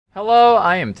Hello,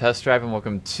 I am Test Drive and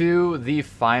welcome to the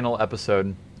final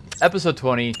episode, episode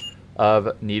 20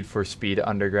 of Need for Speed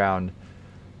Underground.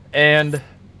 And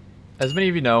as many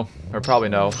of you know, or probably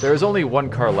know, there is only one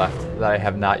car left that I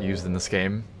have not used in this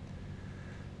game.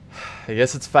 I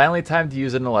guess it's finally time to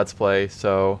use it in a Let's Play,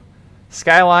 so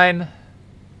Skyline,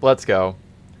 let's go.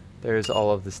 There's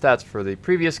all of the stats for the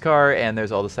previous car, and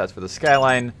there's all the stats for the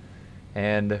Skyline,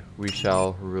 and we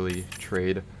shall really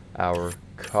trade our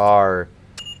car.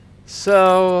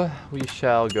 So, we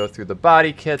shall go through the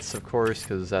body kits, of course,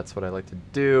 because that's what I like to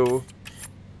do.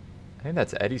 I think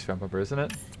that's Eddie's front bumper, isn't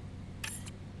it?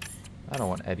 I don't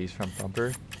want Eddie's front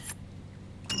bumper.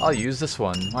 I'll use this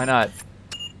one. Why not?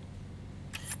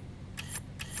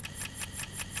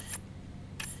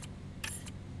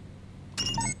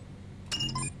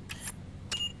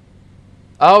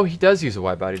 Oh, he does use a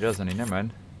wide body, doesn't he? Never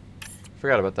mind.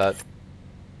 Forgot about that.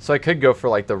 So I could go for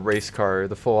like the race car,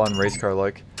 the full-on race car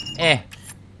look.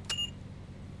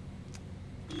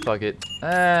 Fuck it.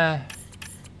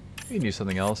 We can use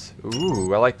something else.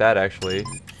 Ooh, I like that actually.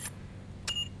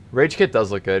 Rage Kit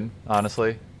does look good,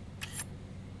 honestly.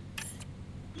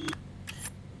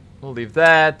 We'll leave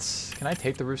that. Can I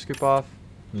take the roof scoop off?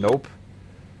 Nope.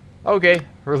 Okay,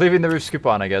 we're leaving the roof scoop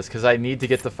on, I guess, because I need to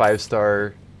get the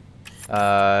 5-star.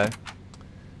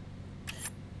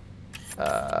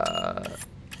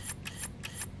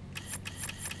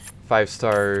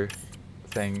 5-star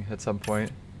thing at some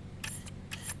point.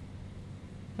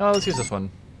 Oh, let's use this one.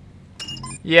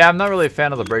 Yeah, I'm not really a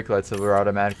fan of the brake lights that were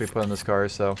automatically put on this car,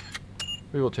 so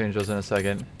we will change those in a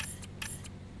second.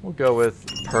 We'll go with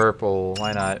purple.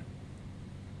 Why not?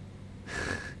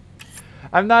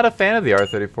 I'm not a fan of the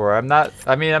R34. I'm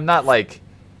not like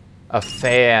a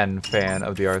fan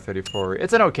of the R34.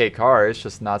 It's an okay car. It's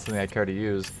just not something I care to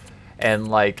use. And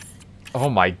like, oh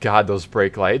my god, those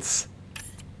brake lights.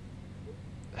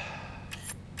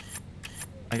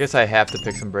 I guess I have to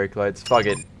pick some brake lights. Fuck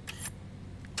it.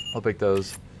 I'll pick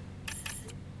those.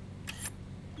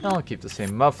 I'll keep the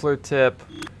same muffler tip.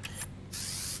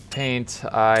 Paint.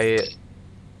 I'm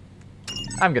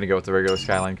gonna go with the regular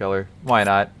Skyline color. Why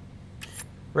not?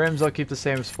 Rims, I'll keep the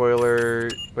same spoiler.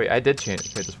 Wait, I did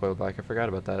change the spoiler black. I forgot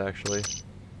about that actually.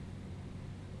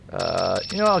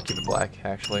 You know, I'll keep it black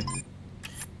actually.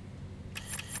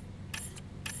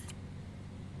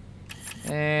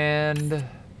 And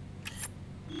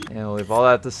we'll leave all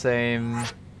that the same.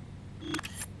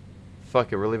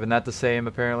 Fuck it, we're leaving that the same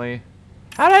apparently.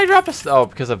 How did I drop a oh,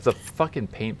 because of the fucking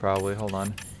paint probably. Hold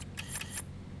on.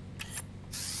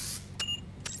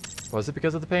 Was it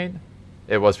because of the paint?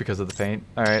 It was because of the paint.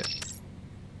 Alright.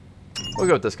 We'll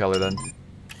go with this color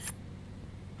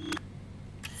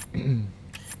then.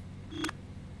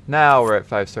 Now we're at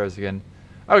 5 stars again.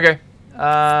 Okay.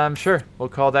 Sure. We'll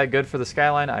call that good for the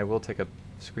Skyline. I will take a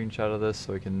screenshot of this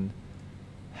so we can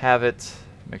have it.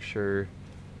 Make sure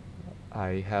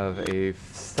I have a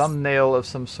thumbnail of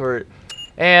some sort.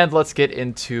 And let's get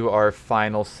into our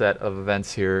final set of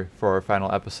events here for our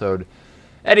final episode.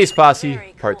 Eddie's Posse,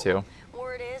 Part 2.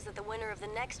 Word is that the winner of the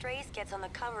next race gets on the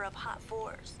cover of Hot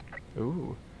Fours.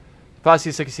 Ooh. Posse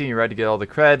is sick of seeing you ride to get all the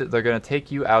cred. They're going to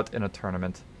take you out in a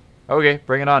tournament. Okay,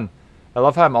 bring it on. I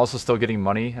love how I'm also still getting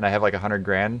money, and I have like 100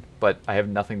 grand, but I have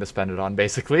nothing to spend it on,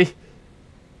 basically.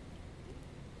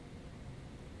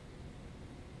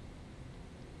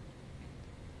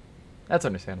 That's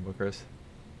understandable, Chris.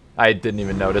 I didn't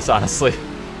even notice, honestly.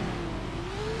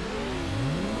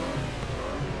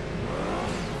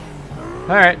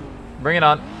 Alright, bring it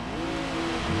on.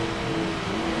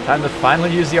 Time to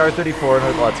finally use the R34 in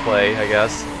our Let's Play, I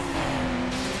guess.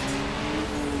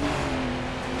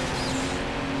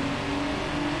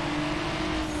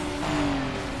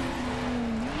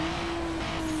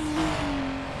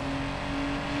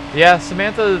 Yeah,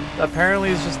 Samantha apparently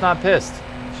is just not pissed.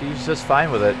 She's just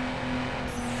fine with it.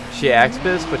 She acts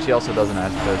pissed, but she also doesn't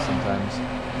act pissed sometimes.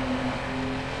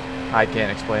 I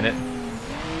can't explain it.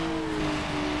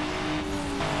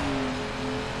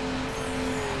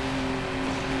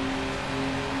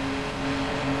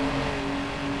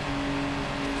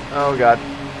 Oh god.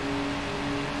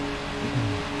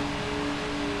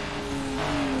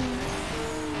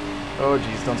 Oh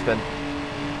jeez, don't spin.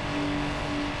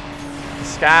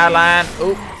 Skyline.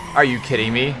 Oh, are you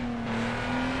kidding me?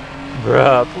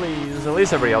 Bruh, please. At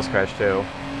least everybody else crashed too.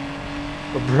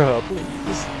 But bruh,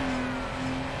 please.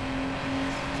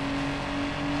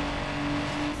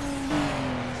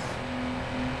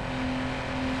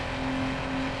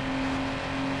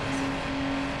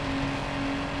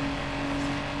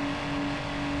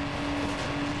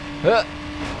 Huh.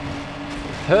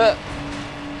 Huh.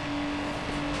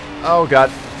 Oh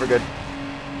god, we're good.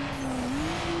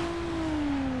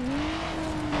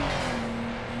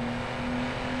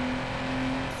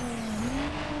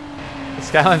 The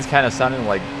Skyline's kind of sounding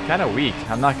like kind of weak.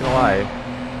 I'm not gonna lie.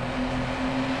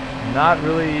 Not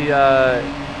really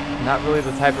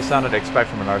the type of sound I'd expect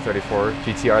from an R34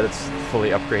 GTR that's fully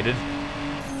upgraded.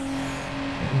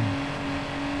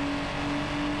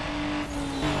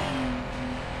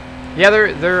 Yeah,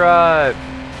 they're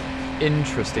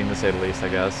interesting to say the least, I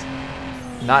guess.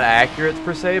 Not accurate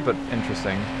per se, but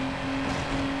interesting.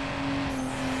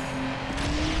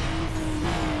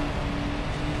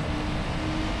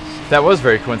 That was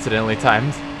very coincidentally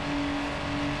timed.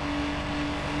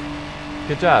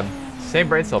 Good job. Same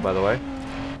brain cell, by the way.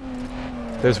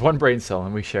 There's one brain cell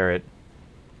and we share it.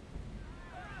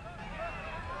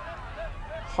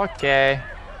 Okay.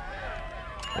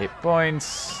 8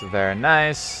 points. Very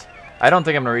nice. I don't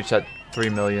think I'm gonna reach that 3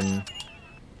 million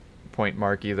point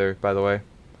mark either, by the way.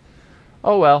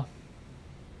 Oh well.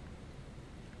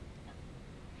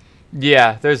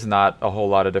 Yeah, there's not a whole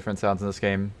lot of different sounds in this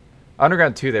game.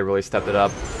 Underground 2, they really stepped it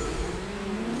up.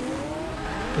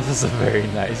 This is a very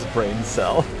nice brain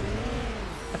cell.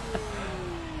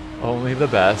 Only the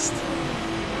best.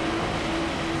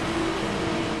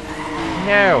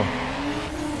 No.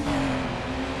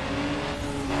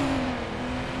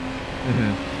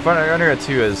 Underground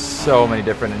 2 has so many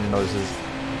different engine noises.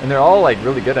 And they're all like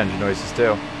really good engine noises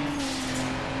too.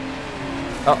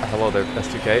 Oh, hello there,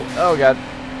 S2K. Oh god.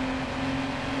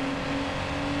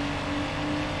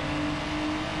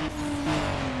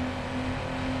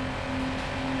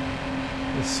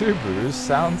 The Subaru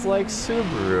sounds like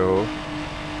Subaru.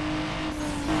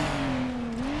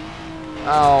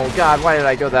 Oh god, why did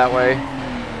I go that way?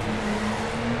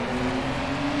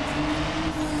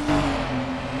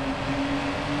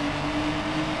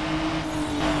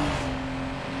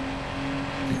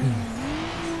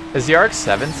 Does the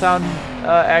RX-7 sound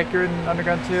accurate in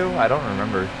Underground 2? I don't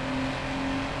remember.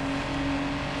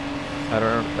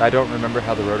 I don't remember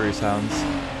how the rotary sounds.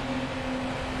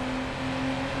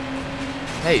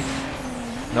 Hey.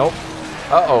 Nope.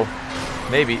 Uh-oh.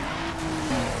 Maybe.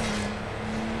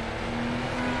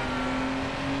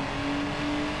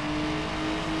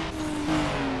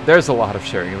 There's a lot of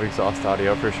sharing of exhaust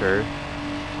audio for sure.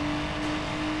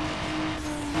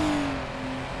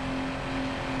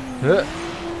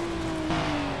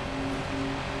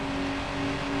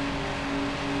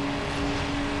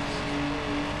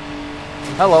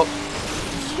 Hello.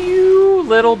 You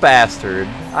little bastard.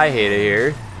 I hate it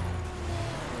here.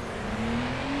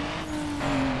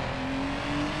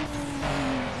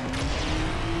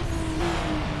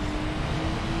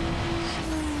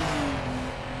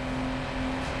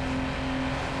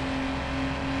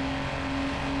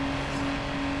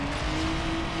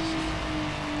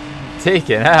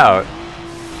 Taken out.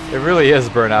 It really is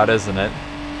burnout, isn't it?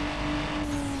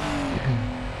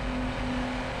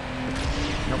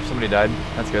 Nope, somebody died.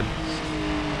 That's good.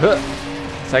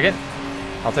 Second?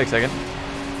 I'll take second.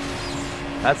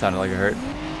 That sounded like it hurt.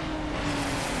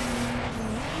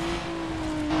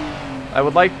 I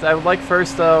would like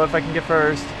first though, if I can get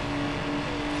first.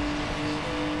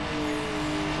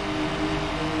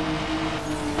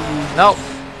 Nope.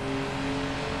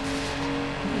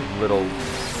 Little.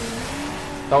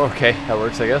 Oh, okay, that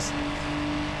works, I guess.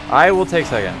 I will take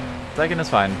second. Second is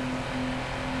fine.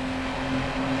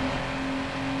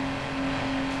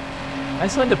 I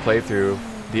still need to play through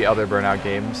the other Burnout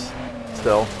games,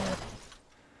 still.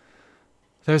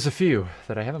 There's a few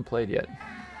that I haven't played yet.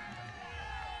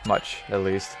 Much, at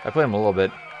least. I played them a little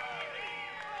bit.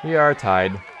 We are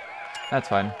tied. That's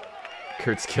fine.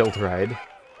 Kurt's Guild Ride.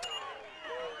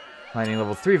 Mining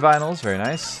level 3 vinyls, very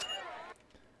nice.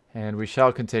 And we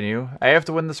shall continue. I have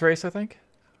to win this race, I think.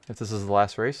 If this is the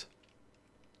last race.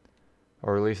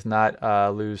 Or at least not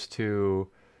lose to...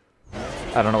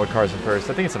 I don't know what car's in first.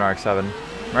 I think it's an RX-7,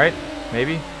 right?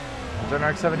 Maybe? Is there an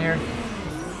RX-7 here?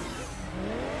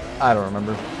 I don't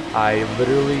remember. I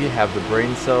literally have the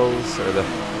brain cells, or the...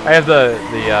 I have the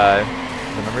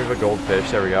memory of a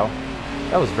goldfish. There we go.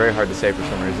 That was very hard to say for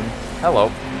some reason. Hello.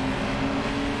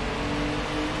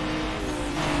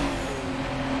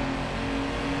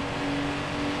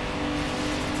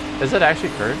 Is it actually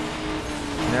Kurt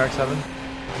in the RX-7?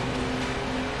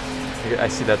 I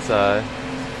see that's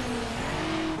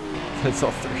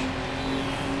all 3.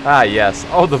 Ah, yes.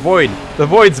 Oh, the Void! The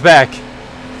Void's back!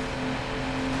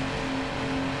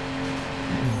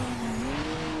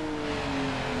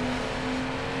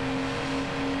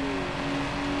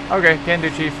 Okay, can do,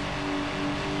 Chief.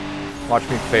 Watch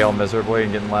me fail miserably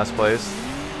and get in last place.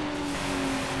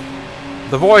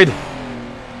 The Void!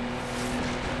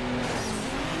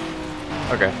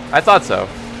 Okay, I thought so.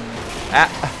 Ah.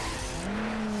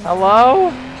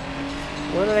 Hello?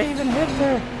 What did I even hit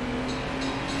there?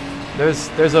 There's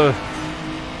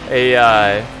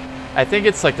I think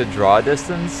it's like the draw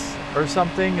distance or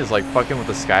something is like fucking with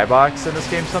the skybox in this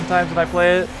game sometimes when I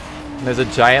play it. And there's a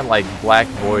giant like black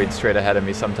void straight ahead of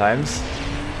me sometimes.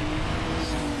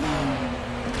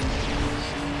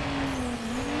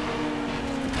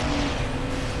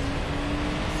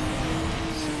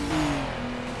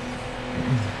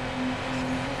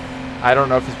 I don't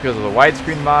know if it's because of the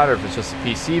widescreen mod or if it's just a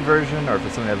PC version or if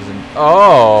it's something that was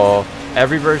in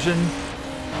every version.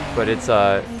 But it's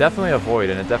definitely a void,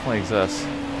 and it definitely exists.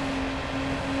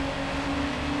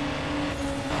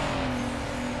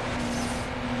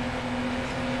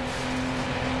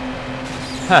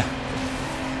 Huh.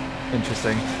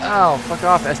 Interesting. Oh, fuck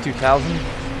off, S2000.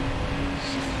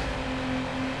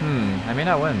 I may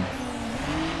not win.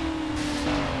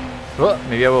 Oh,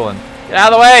 maybe I will win. Get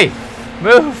out of the way!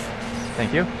 Move!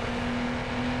 Thank you.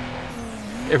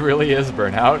 It really is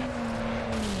Burnout.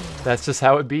 That's just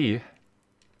how it be.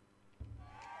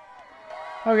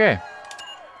 Okay.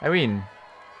 I mean,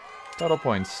 total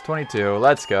points, 22.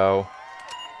 Let's go.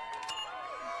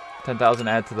 10,000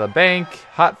 add to the bank.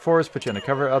 Hot Force put you on the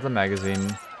cover of the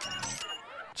magazine.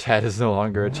 Chad is no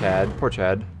longer a Chad. Poor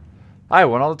Chad. I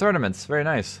won all the tournaments. Very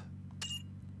nice.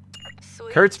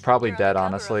 Sweet. Kurt's probably You're on the dead, cover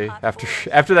of honestly. Hot After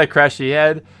Force. that crash he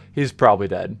had, he's probably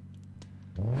dead.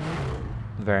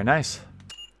 Very nice.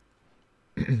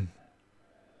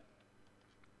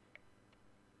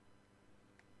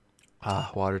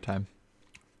 Water time.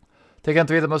 Take on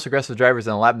 3 of the most aggressive drivers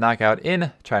in a lap knockout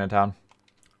in Chinatown.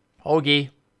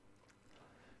 Ogie.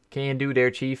 Can do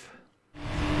there, Chief.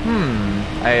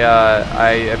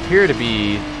 I appear to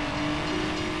be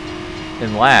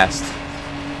in last,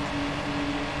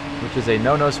 which is a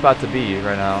no-no spot to be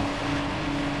right now.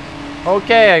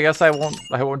 Okay, I guess I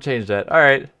won't change that. All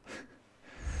right.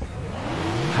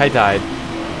 I died.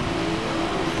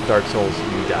 Dark Souls,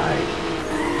 you died.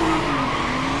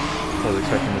 I was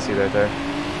expecting to see that there.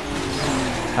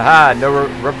 Haha, no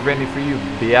rubber banding for you,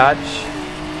 biatch.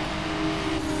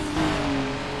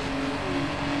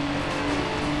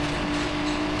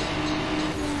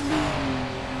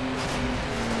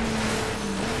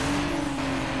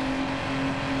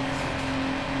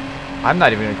 I'm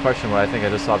not even going to question what I think I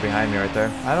just saw behind me right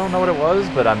there. I don't know what it was,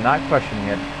 but I'm not questioning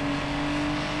it.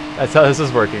 That's how this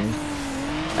is working.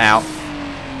 Ow.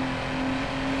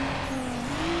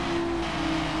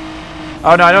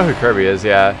 Oh no, I know who Kirby is,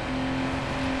 yeah.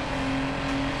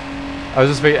 I was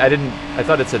just waiting, I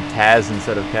thought it said Taz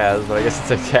instead of Kaz, but I guess it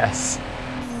said Kaz.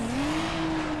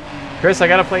 Chris, I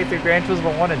gotta play through Gran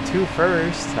Turismo 1 and 2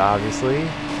 first, obviously.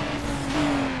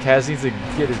 Kaz needs to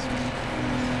get his...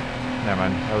 Never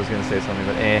mind, I was gonna say something,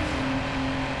 but eh.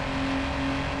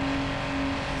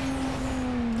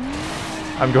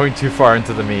 I'm going too far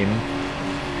into the meme.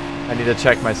 I need to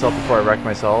check myself before I wreck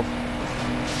myself.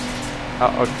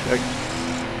 Oh, okay.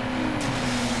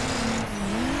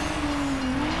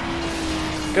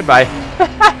 Goodbye.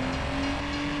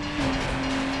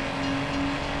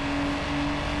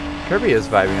 Kirby is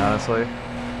vibing, honestly.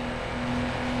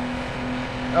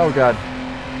 Oh god.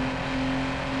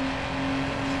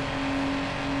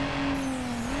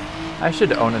 I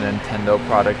should own a Nintendo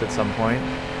product at some point.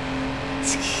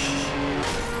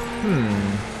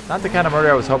 Not the kind of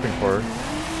murder I was hoping for.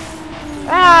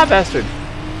 Ah, bastard.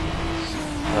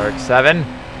 Dark 7.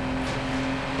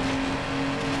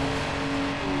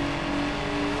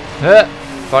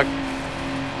 Fuck.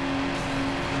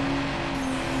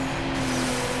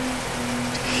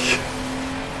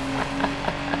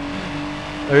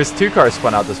 There's 2 cars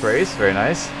spun out this race. Very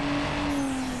nice.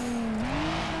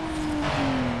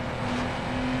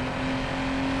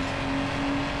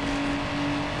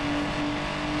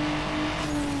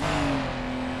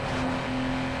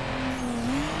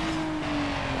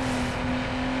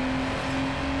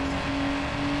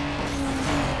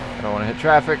 I don't want to hit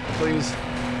traffic, please.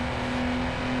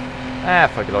 Ah,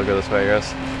 fuck it, I'll go this way, I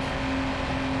guess.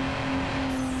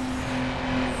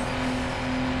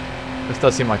 This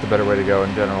does seem like the better way to go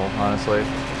in general, honestly.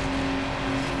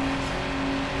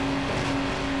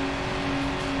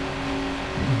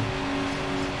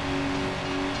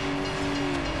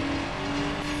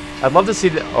 I'd love to see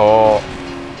the... Oh.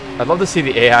 I'd love to see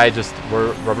the AI just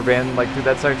rubber band like through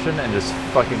that section and just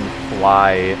fucking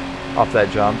fly off that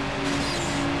jump.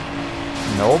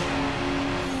 Nope.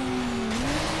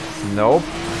 Nope.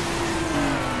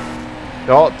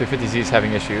 Oh, 350Z's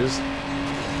having issues.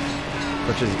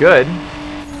 Which is good.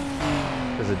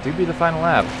 Because it do be the final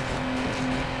lap.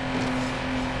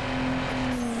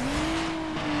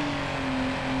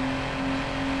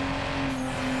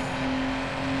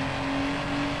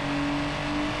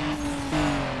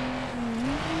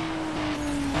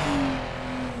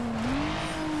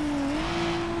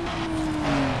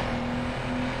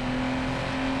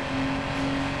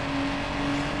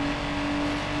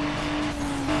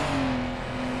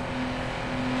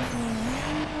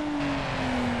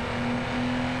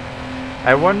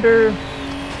 I wonder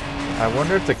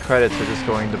if the credits are just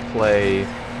going to play.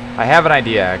 I have an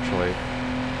idea actually,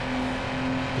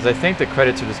 because I think the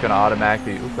credits are just going to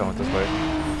automatically. Oop, I went this way.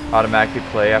 Automatically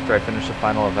play after I finish the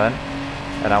final event,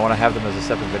 and I want to have them as a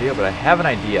separate video. But I have an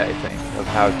idea, I think, of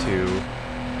how to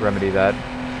remedy that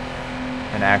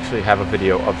and actually have a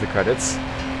video of the credits.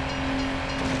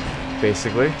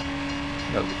 Basically,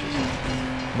 no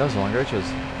glitches. Nose no longer glitches.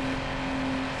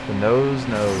 The nose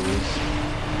knows.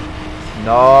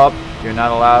 Nope, you're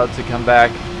not allowed to come back.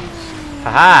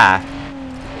 Haha!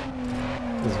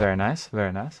 This is very nice,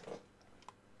 very nice.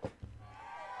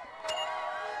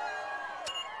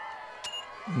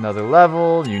 Another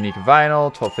level, unique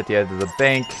vinyl, 1250 out of the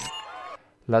bank.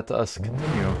 Let us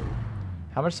continue.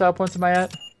 How much style points am I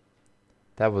at?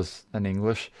 That was in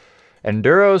English.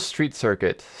 Enduro Street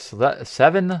Circuit. So that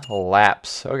 7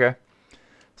 laps. Okay.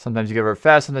 Sometimes you get very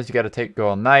fast, sometimes you gotta go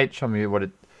all night. Show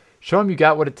them you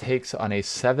got what it takes on a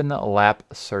 7-lap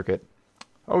circuit.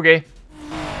 Okay.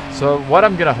 So what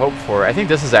I'm gonna hope for, I think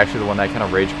this is actually the one that I kind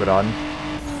of rage quit on.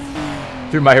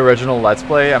 Through my original Let's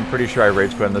Play, I'm pretty sure I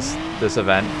rage quit on this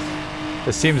event.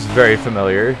 This seems very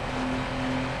familiar.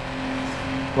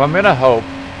 What I'm gonna hope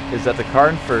is that the car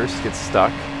in first gets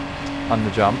stuck on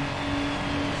the jump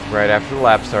right after the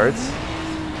lap starts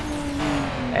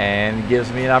and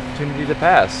gives me an opportunity to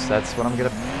pass. That's what I'm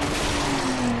gonna.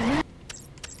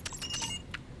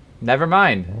 Never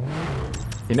mind.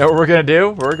 You know what we're gonna do?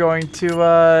 We're going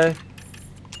to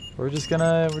we're just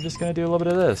gonna do a little bit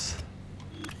of this.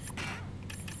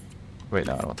 Wait,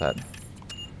 no, I don't want that.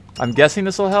 I'm guessing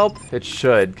this will help. It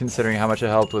should, considering how much it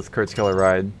helped with Kurt's Killer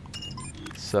Ride.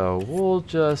 So we'll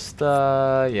just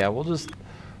yeah, we'll just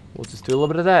do a little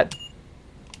bit of that.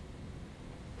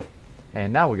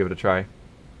 And now we'll give it a try.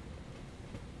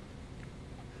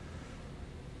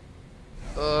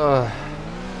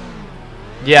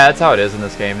 Yeah, that's how it is in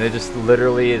this game. They just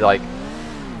literally, like,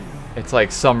 it's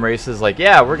like some races like,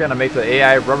 yeah, we're gonna make the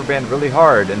AI rubber band really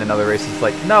hard, and then other races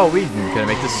like, no, we're gonna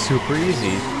make this super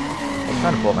easy. I'm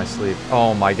trying to pull up my sleeve.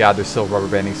 Oh my god, they're still rubber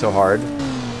banding so hard.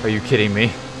 Are you kidding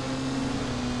me?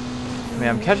 I mean,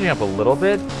 I'm catching up a little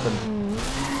bit, but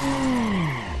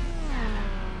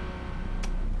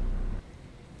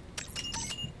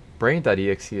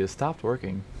Brain.exe has stopped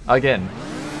working again.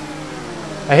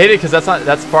 I hate it because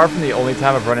that's far from the only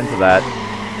time I've run into that.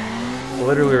 I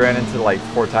literally ran into it like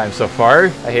 4 times so far.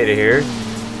 I hate it here.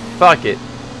 Fuck it.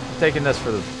 I'm taking this for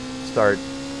the start.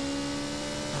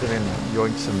 Giving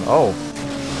yoink some. Oh,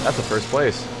 that's the first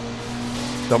place.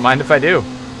 Don't mind if I do,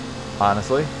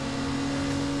 honestly.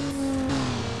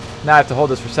 Now I have to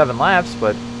hold this for 7 laps,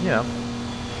 but you know,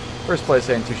 first place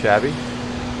ain't too shabby.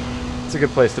 It's a good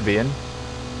place to be in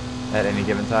at any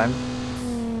given time.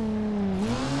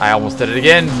 I almost did it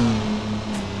again.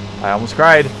 I almost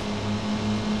cried.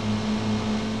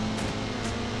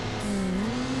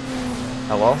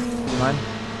 Hello? Do you mind?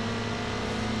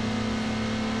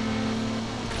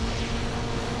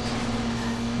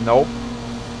 Nope.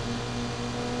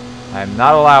 I'm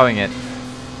not allowing it.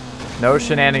 No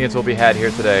shenanigans will be had here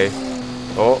today.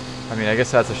 Oh, I mean, I guess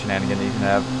that's a shenanigan that you can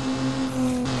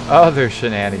have. Other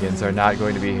shenanigans are not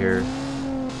going to be here.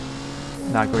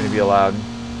 Not going to be allowed.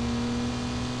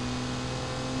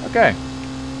 Okay.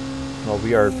 Well,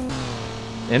 we are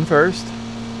in first.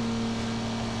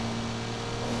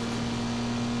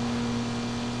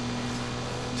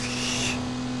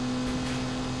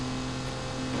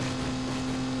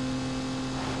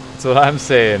 That's what I'm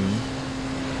saying.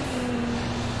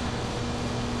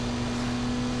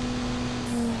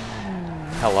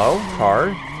 Hello,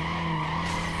 car?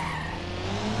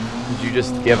 Did you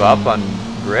just give up on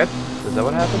grip? Is that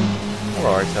what happened?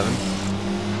 Hello, RX-7.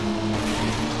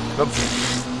 Oops.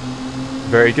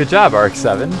 Very good job,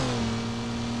 RX-7.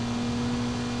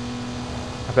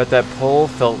 I bet that pull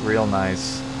felt real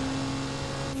nice.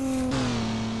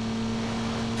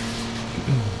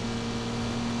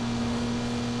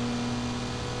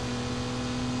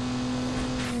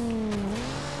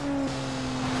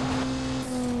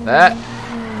 That.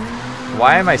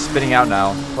 Why am I spinning out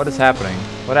now? What is happening?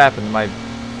 What happened to my?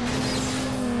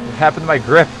 What happened to my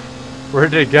grip? Where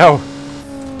did it go?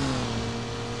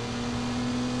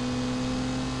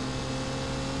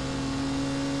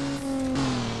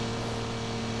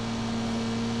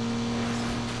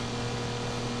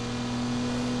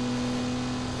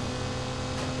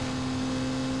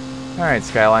 Alright,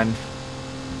 Skyline.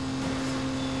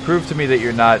 Prove to me that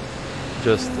you're not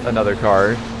just another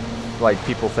car, like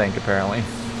people think, apparently.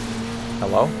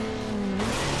 Hello?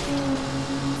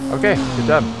 Okay, good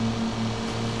job.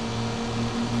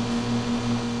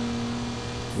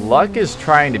 Luck is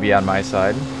trying to be on my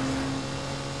side.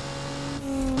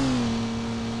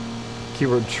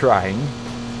 Keyword trying.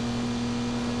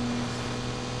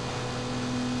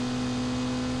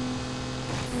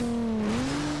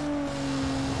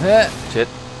 Shit.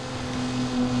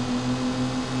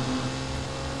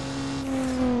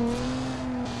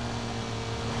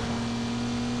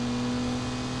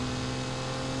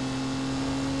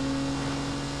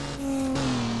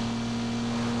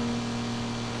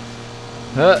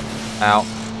 Ow.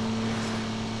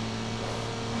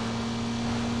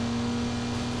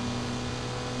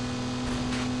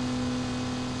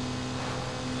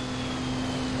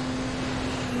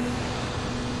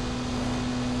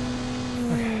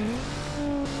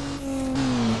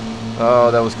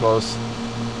 Oh, that was close.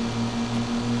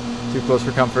 Too close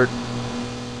for comfort.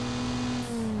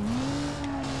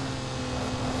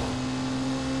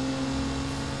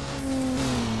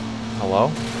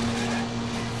 Hello?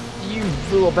 You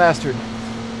little bastard.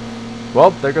 Well,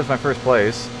 there goes my first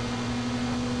place.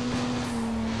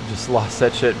 Just lost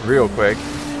that shit real quick.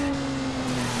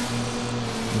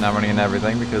 I'm not running into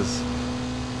everything because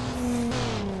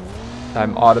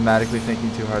I'm automatically thinking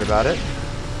too hard about it.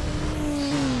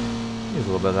 Use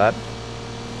a little bit of that.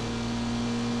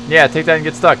 Yeah, take that and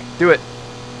get stuck. Do it.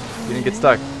 You didn't get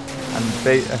stuck. I'm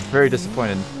very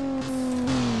disappointed.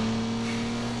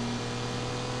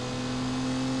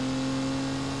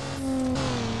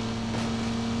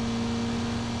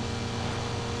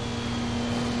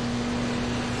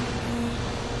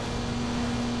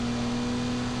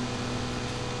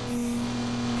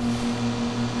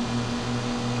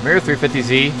 Come here,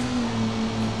 350Z.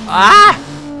 Ah!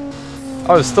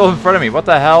 Oh, it's still in front of me. What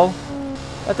the hell?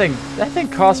 That thing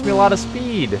cost me a lot of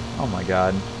speed. Oh my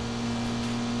god.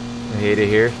 I hate it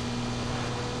here.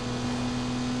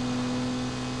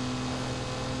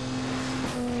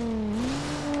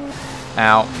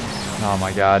 Ow. Oh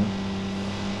my god.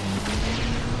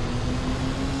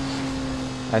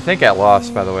 I think I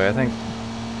lost, by the way. I think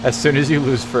as soon as you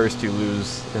lose first, you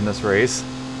lose in this race.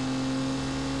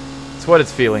 It's what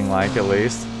it's feeling like, at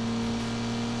least.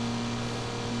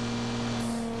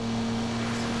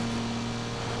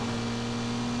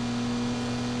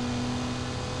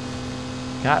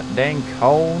 God dang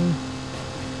cone.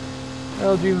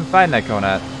 Where did you even find that cone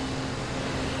at?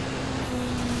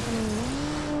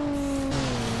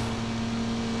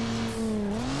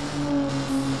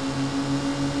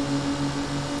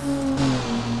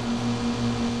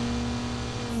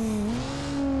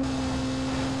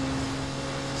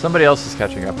 Somebody else is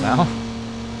catching up now.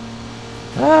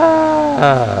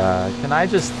 Can I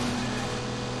just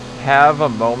have a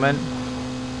moment?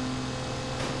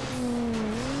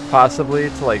 Possibly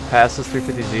to like pass this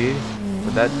 350Z?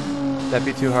 Would that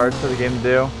be too hard for the game to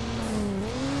do?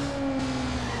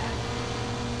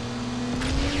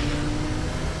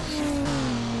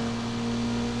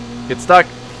 Get stuck.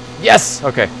 Yes.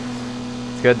 Okay.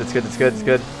 It's good. That's good. That's good. It's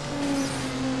good.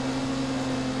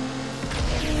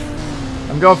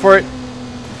 I'm going for it.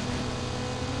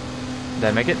 Did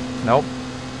I make it? Nope.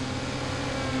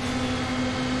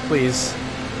 Please.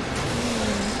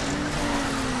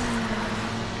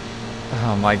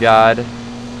 Oh my god.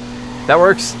 That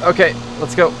works. Okay,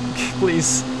 let's go.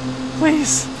 Please.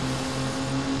 Please.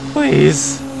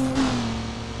 Please.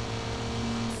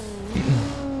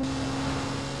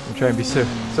 I'm trying to be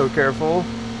so careful.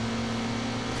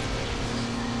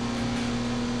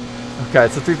 Okay,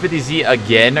 it's a 350Z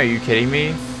again. Are you kidding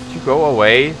me? Did you go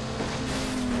away?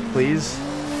 Please.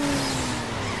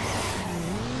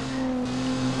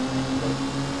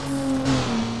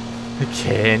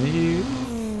 Can you?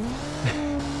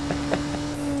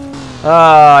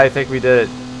 Ah, I think we did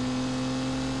it.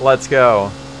 Let's go.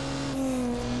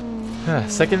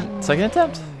 Second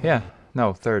attempt? Yeah.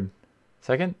 No, third.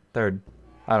 Second? Third.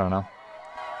 I don't know.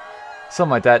 Something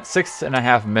like that.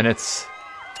 6.5 minutes.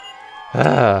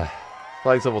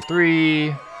 Flags level 3.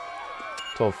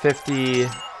 1250.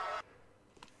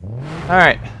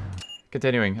 Alright.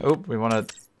 Continuing. Oh, we wanna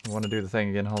do the thing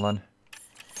again. Hold on.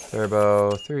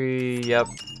 Turbo 3, yep.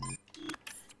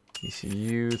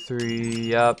 ECU 3,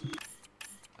 yep.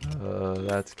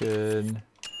 That's good.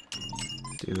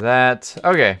 Do that.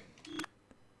 Okay.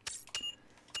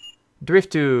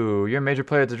 Drift 2. You're a major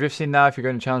player at the drift scene now. If you're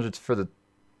going to challenge it for the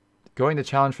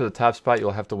top spot,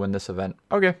 you'll have to win this event.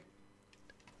 Okay.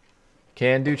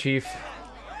 Can do, Chief.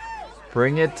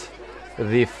 Bring it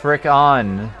the frick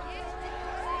on.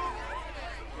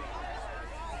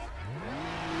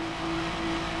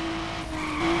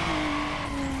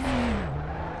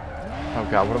 Oh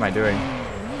god, what am I doing?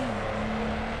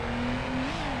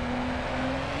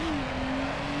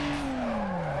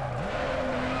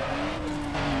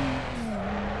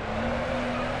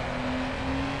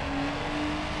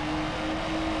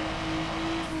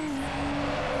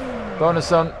 Bonus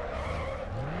zone.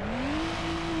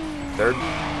 Third.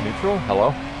 Neutral? Hello?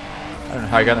 I don't know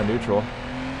how I got in neutral.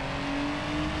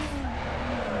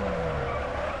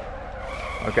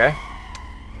 Okay.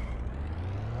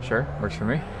 Sure, works for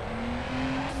me.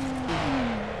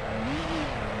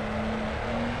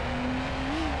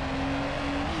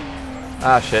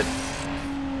 Ah, shit.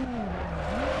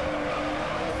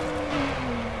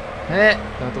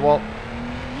 Down at the wall.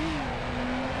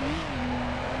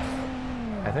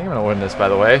 I think I'm gonna win this, by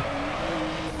the way.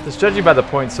 Just judging by the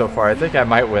points so far, I think I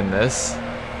might win this.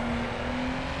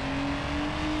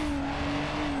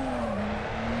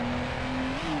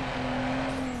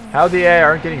 How the AI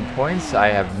aren't getting points, I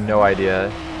have no idea,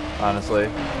 honestly.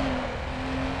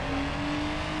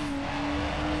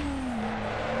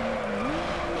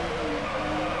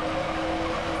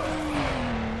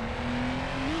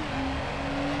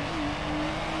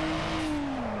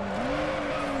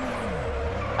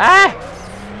 Ah!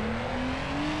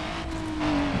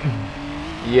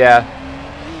 Yeah.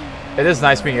 It is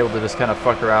nice being able to just kind of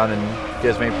fuck around and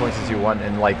get as many points as you want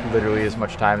in like literally as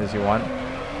much time as you want.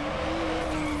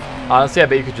 Honestly, I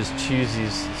bet you could just choose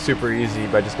these super easy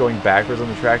by just going backwards on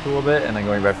the track a little bit and then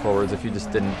going back forwards if you just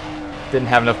didn't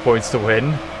have enough points to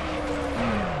win.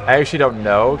 I actually don't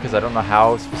know because I don't know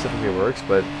how specifically it works,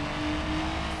 but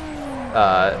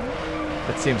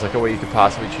it seems like a way you could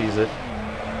possibly cheese it.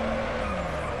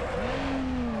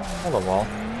 Hold on, wall.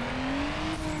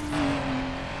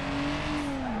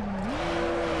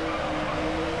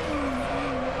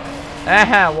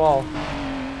 Aha, wall.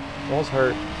 Wall's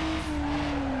hurt.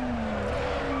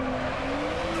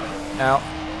 Ow.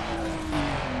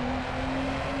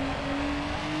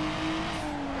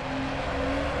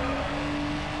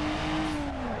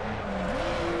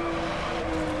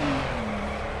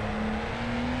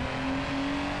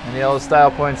 And yellow style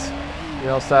points.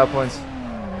 Yellow style points.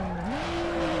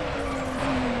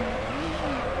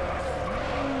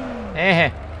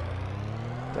 Eh.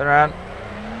 Turn around.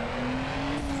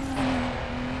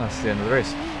 That's the end of the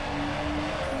race.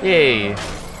 Yay.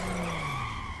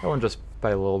 That one just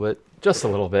by a little bit. Just a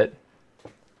little bit.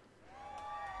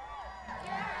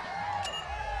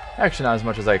 Actually, not as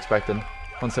much as I expected.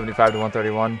 175 to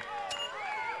 131.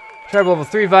 Tribe level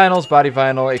 3 vinyls, body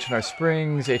vinyl, H&R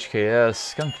Springs, HKS,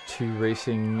 Skunk 2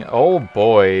 Racing. Oh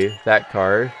boy, that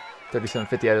car.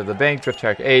 3750 out of the bank, Drift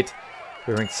Track 8.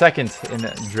 We're ranked second in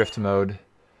drift mode.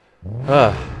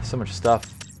 Ugh, so much stuff.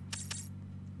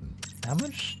 How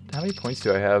many points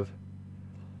do I have?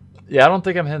 Yeah, I don't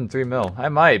think I'm hitting 3 mil. I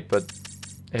might, but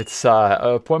it's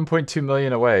 1.2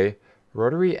 million away.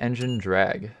 Rotary engine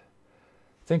drag.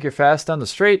 Think you're fast down the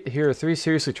straight? Here are 3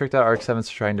 seriously tricked out RX-7s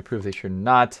trying to prove that you're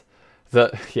not.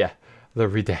 The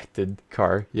redacted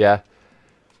car. Yeah.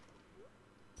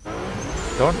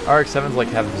 Don't RX-7s like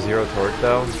have 0 torque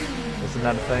though? Isn't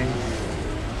that a thing?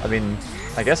 I mean,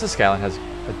 I guess the Skyline has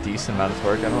a decent amount of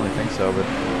torque. I don't really think so, but.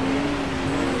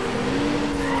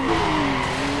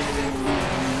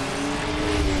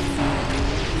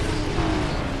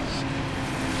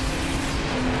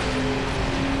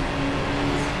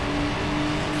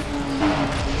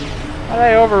 How did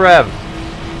I over-rev?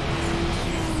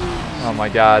 Oh my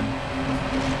god.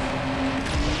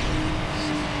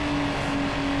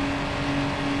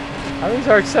 How are these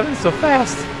RX-7s so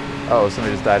fast? Oh,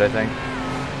 somebody just died, I think.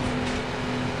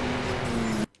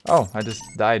 Oh, I just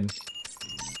died.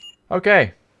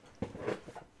 Okay.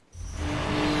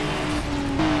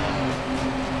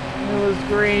 It was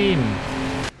green.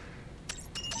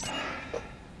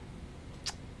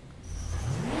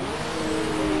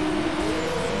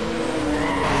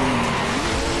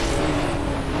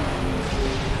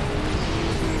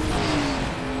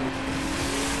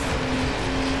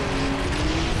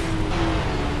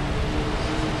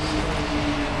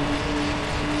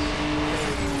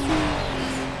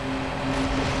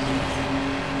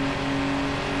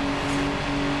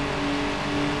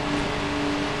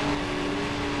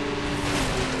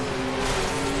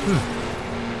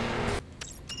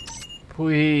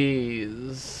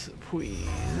 Please,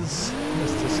 please,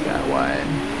 Mr.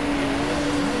 Skywine.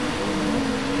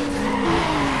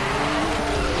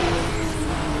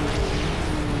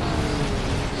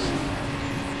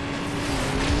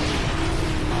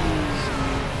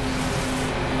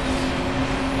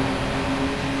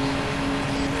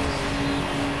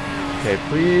 Okay,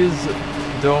 please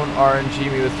don't RNG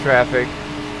me with traffic.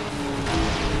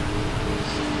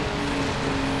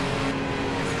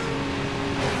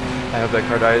 I hope that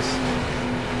car dies.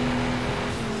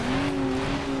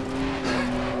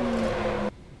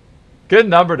 Good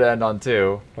number to end on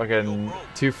too. Fucking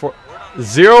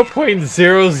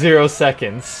 0.00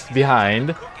 seconds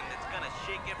behind.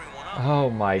 Oh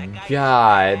my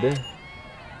god.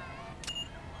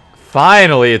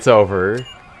 Finally, it's over.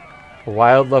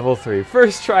 Wild level 3.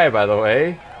 First try, by the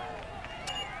way.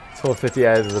 1250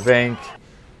 out of the bank.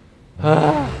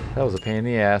 That was a pain in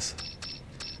the ass.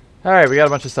 Alright, we got a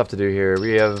bunch of stuff to do here.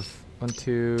 We have 1,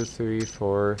 2, 3,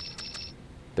 4.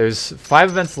 There's 5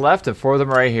 events left, and 4 of them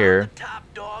are right here. I'm the top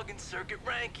dog in circuit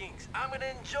rankings. I'm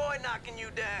gonna enjoy knocking you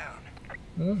down.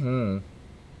 Mm-hmm.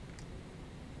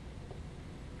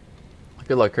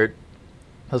 Good luck, Kurt.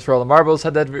 As for all the marbles,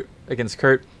 head to head against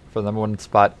Kurt for the #1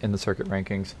 spot in the circuit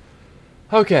rankings.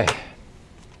 Okay.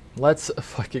 Let's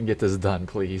fucking get this done,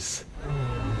 please.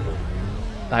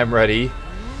 I'm ready.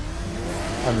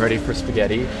 I'm ready for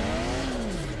spaghetti.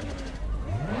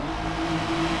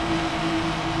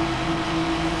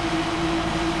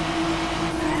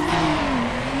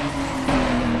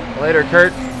 Later,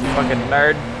 Kurt. You fucking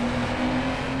nerd.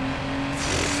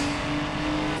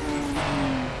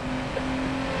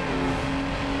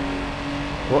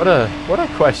 What a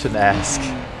question to ask.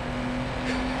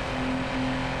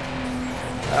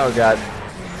 Oh god.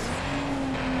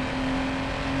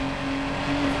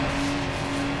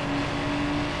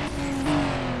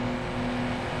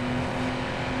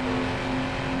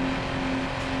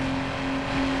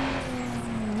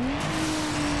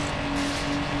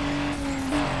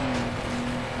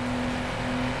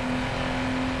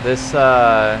 This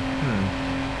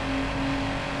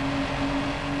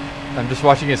I'm just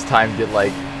watching his time get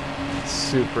like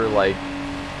super like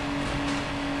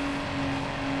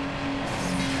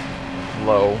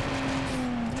low.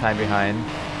 Time behind,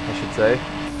 I should say.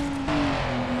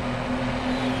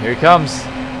 Here he comes.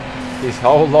 He's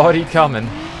oh lordy coming.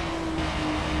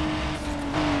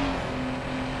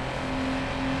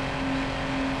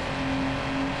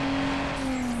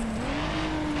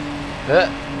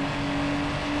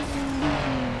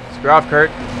 Screw off, Kurt.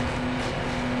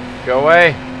 Go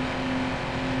away.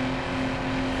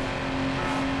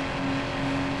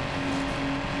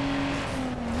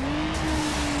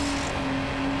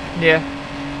 Yeah.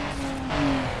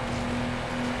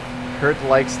 Kurt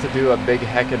likes to do a big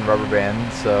heckin' rubber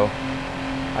band, so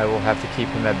I will have to keep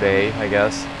him at bay, I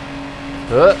guess.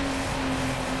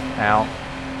 Ow.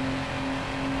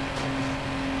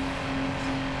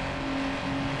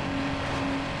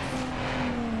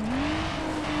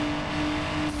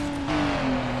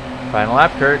 Final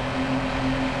lap, Kurt.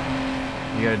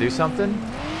 You gonna do something?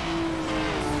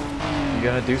 You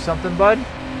gonna do something, bud?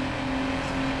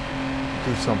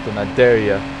 Do something, I dare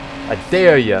ya. I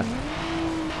dare ya.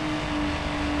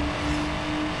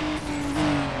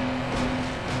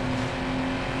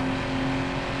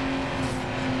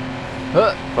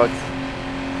 Fuck.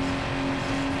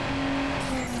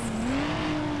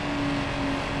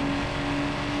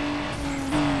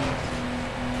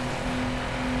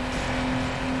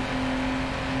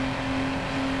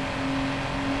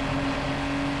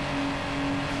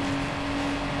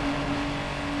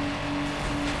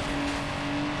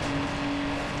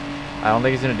 I don't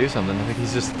think he's gonna do something. I think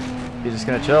he's just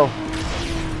gonna chill.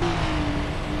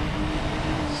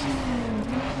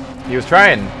 He was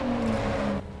trying.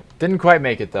 Didn't quite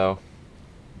make it though.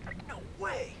 No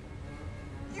way.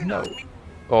 You No. knocked me.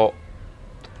 Oh,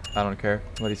 I don't care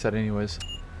what he said anyways.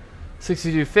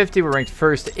 6250. We're ranked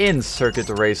first in circuit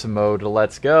to race mode.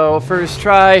 Let's go. First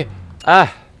try.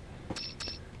 Ah.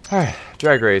 Alright.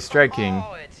 Drag race. Drag King.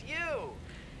 Oh, it's you.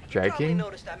 Drag You probably King?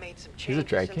 noticed I made some He's a changes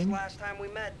drag since king? last time we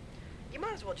met. You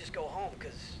might as well just go home,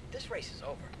 because this race is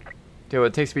over. Okay, what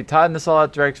it takes to be Todd in this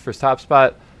all-out drag for top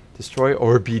spot. Destroy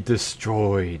or be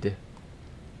destroyed.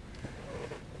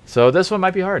 So this one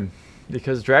might be hard,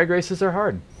 because drag races are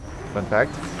hard. Fun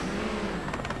fact.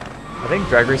 I think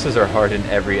drag races are hard in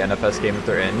every NFS game that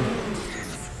they're in.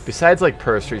 Besides like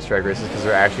Pro Streets drag races, because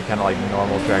they're actually kind of like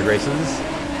normal drag races.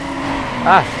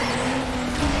 Ah!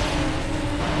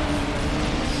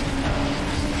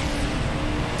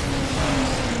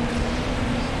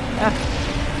 Ah!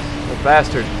 The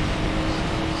bastard.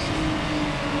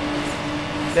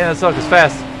 Damn, that suck is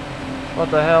fast. What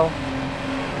the hell?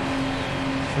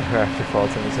 After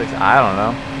Fallout 76? I don't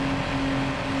know.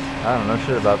 I don't know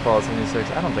shit about Fallout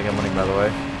 76. I don't think I'm winning, by the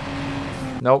way.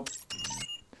 Nope.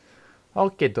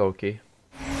 Okie dokie.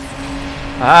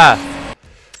 Ah!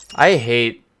 I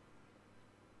hate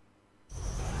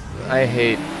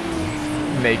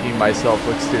making myself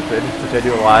look stupid, which I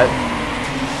do a lot.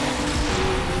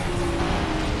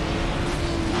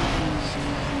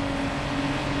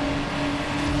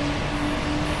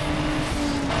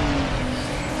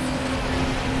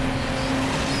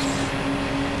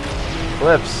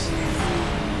 Flips.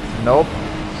 Nope.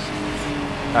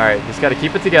 Alright, just gotta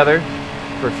keep it together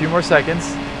for a few more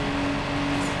seconds.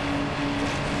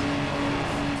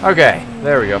 Okay,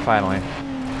 there we go, finally.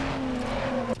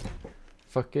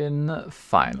 Fucking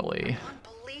finally.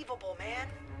 Unbelievable, man.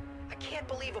 I can't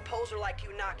believe a poser like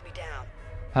you knocked me down.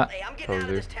 Huh, Hey, I'm getting out of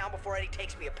poser. this town before Eddie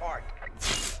takes me apart.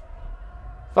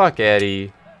 Fuck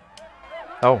Eddie.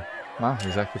 Oh, wow,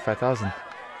 exactly 5,000.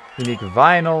 Unique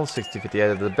vinyl, 60/50 out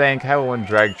of the bank, Highway 1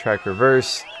 drag track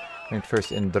reverse. Ranked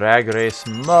first in drag race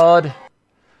mode.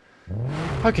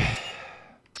 Okay.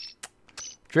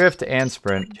 Drift and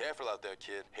sprint. Careful out there,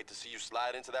 kid. Hate to see you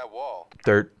slide into that wall.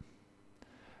 Dirt.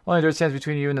 Only dirt stands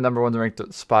between you and the number 1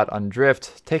 ranked spot on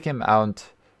drift. Take him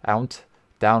out,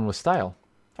 down with style.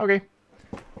 Okay.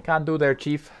 Can't do there,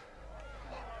 Chief.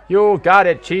 You got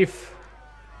it, Chief.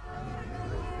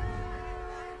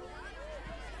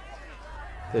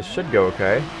 This should go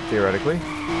okay, theoretically.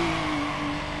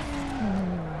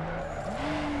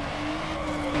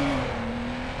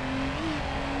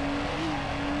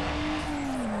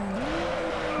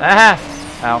 Ah!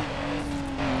 Ow.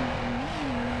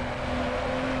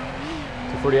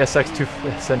 240SX,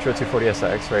 Sentra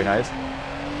 240SX, very nice.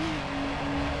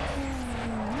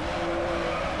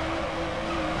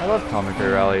 I love Comic Ray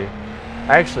Rally.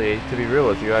 Actually, to be real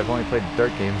with you, I've only played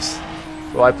dirt games.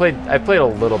 Well, I played a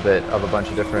little bit of a bunch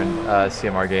of different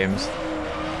CMR games.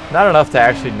 Not enough to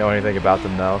actually know anything about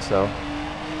them though. So,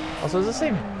 also, is this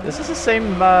is the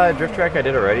same drift track I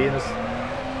did already in this,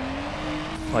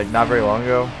 like not very long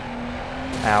ago.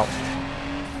 Ow.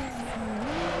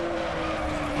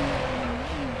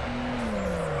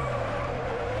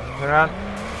 Turn around.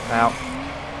 Ow.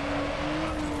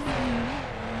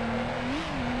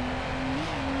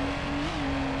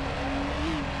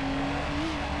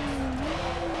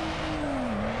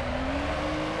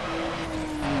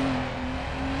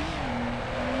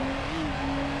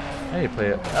 I need to play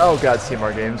it. Oh god,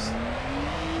 CMR games.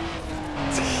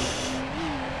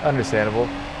 Understandable.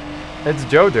 It's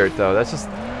Joe Dirt though. That's just,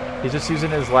 he's just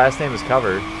using his last name as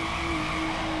cover.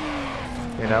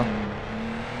 You know?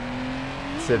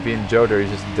 Instead of being Joe Dirt,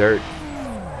 he's just Dirt.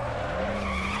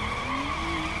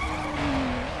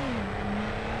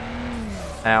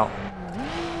 Ow.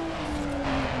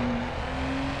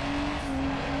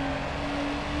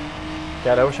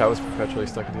 God, I wish I was perpetually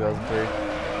stuck in 2003.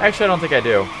 Actually, I don't think I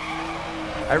do.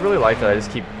 I really like that I just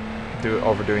keep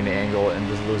overdoing the angle and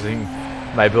just losing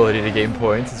my ability to gain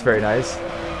points. It's very nice.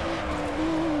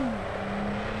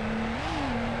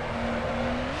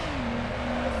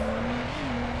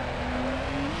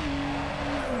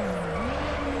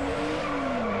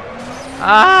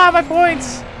 Ah, my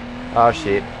points! Oh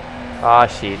shit. Oh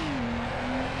shit.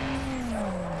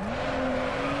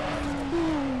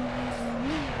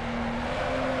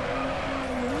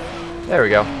 There we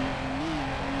go.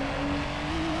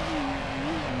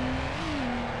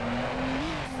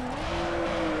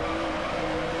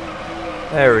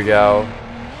 There we go.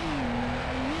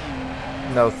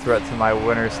 No threat to my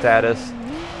winner status.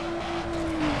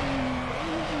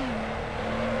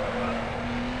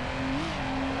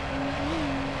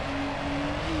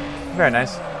 Very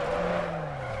nice.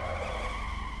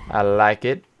 I like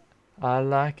it. I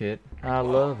like it. I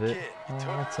love it. I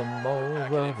want some more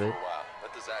of it.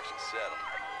 Let this action settle.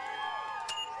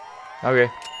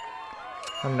 Okay.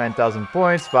 109,000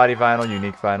 points. Body vinyl,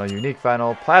 unique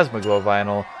vinyl, plasma glow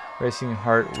vinyl, Racing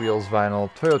Heart Wheels vinyl,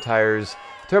 Toyo tires,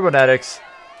 Turbonetics,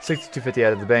 6250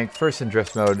 out of the bank, first in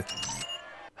drift mode.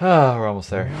 Ah, we're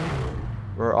almost there.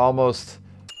 We're almost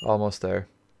there.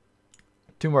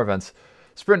 2 more events.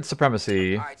 Sprint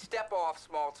Supremacy. Alright, step off,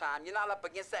 small time. You're not up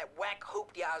against that whack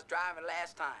hoopty I was driving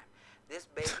last time. This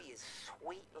baby is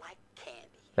sweet like candy.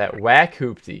 That whack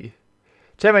hoopty.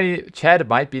 Chad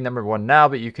might be number 1 now,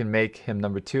 but you can make him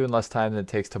number 2 in less time than it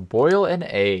takes to boil an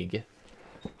egg.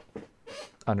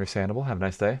 Understandable. Have a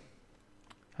nice day.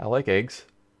 I like eggs.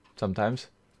 Sometimes.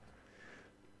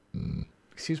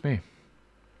 Excuse me.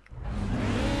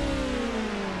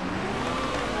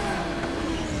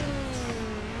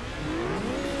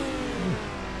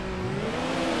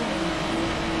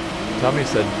 Tommy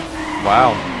said,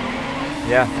 wow.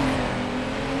 Yeah.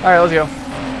 Alright, let's go.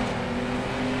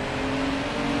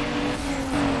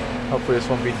 Hopefully this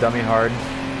won't be dummy hard.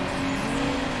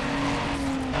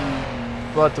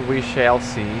 But we shall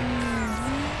see.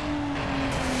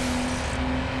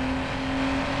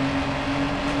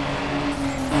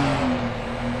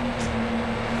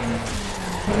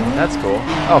 That's cool.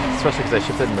 Oh, especially because I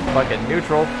shifted into fucking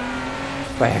neutral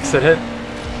by accident.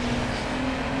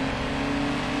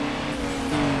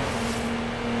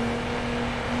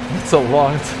 It's a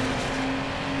long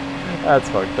That's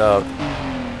fucked up.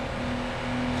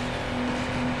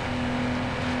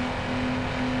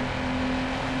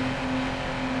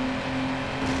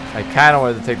 I kind of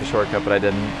wanted to take the shortcut, but I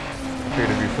didn't. Figured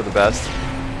it'd be for the best.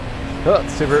 Oh,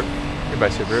 Subaru. Goodbye,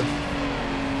 Subaru.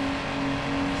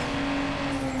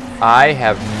 I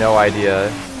have no idea,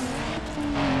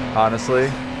 honestly.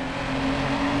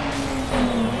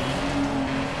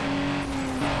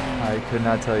 I could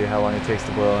not tell you how long it takes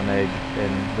to boil an egg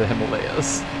in the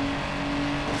Himalayas.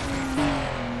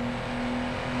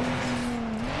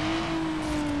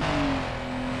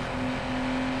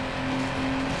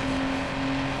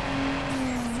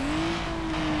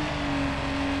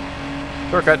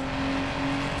 Shortcut.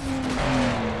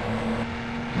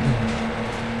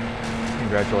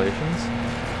 Congratulations,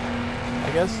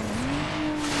 I guess.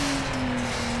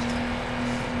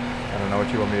 I don't know what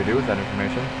you want me to do with that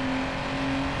information.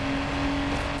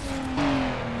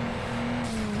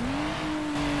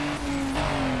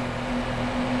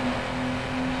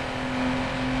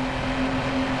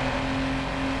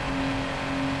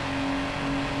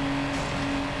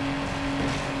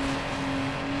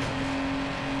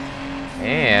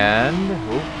 And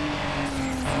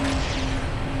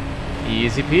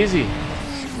easy peasy,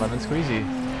 lemon squeezy.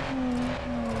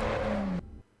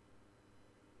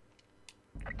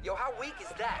 Yo, how weak is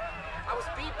that? I was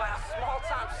beat by a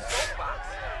small-time soapbox.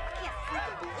 I can't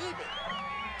freaking believe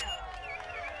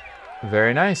it.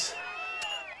 Very nice.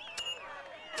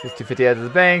 50-50 out of the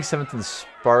bank, 7th in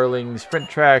Sparling Sprint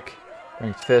Track,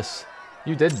 ranked 5th.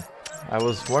 You did. I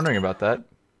was wondering about that.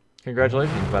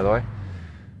 Congratulations, by the way.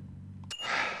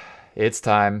 It's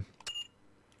time.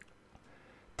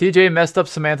 TJ messed up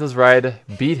Samantha's ride,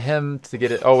 beat him to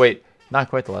get it. Oh, wait. Not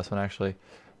quite the last one, actually.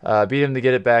 Beat him to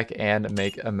get it back and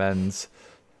make amends.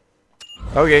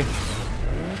 Okay.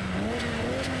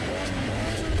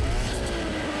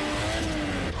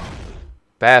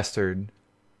 Bastard.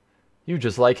 You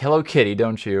just like Hello Kitty,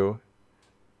 don't you?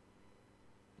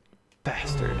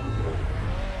 Bastard.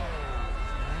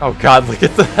 Oh, God, look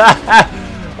at that.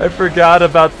 I forgot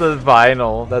about the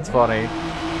vinyl. That's funny.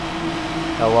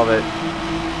 I love it.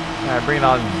 Alright, bring it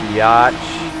on, biatch.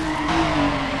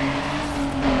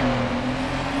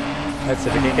 That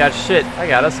Civic ain't got shit. I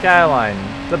got a Skyline.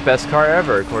 The best car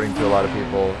ever, according to a lot of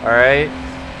people. Alright?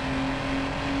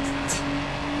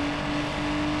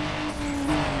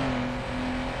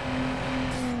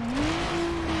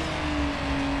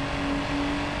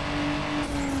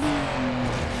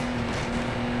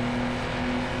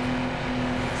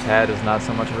 Chad is not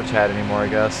so much of a Chad anymore, I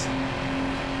guess.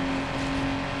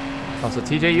 Also,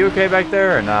 TJ, you okay back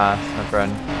there or nah, my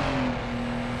friend?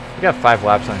 We got 5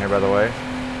 laps on here, by the way.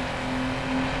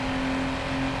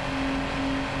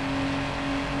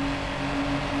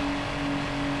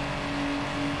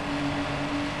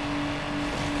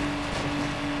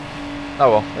 Oh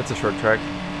well, it's a short track.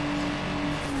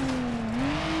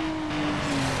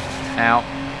 Ow.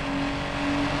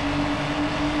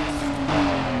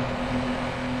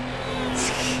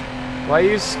 Why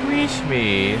you squeeze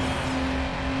me?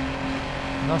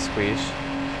 No squeeze.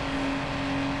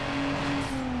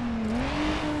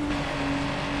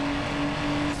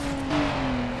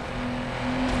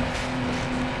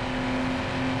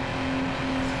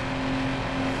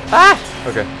 Ah!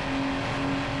 Okay.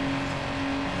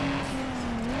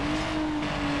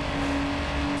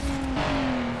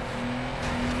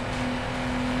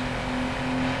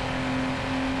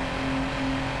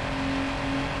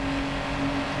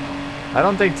 I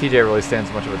don't think TJ really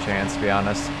stands much of a chance, to be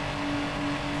honest.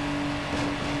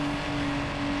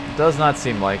 Does not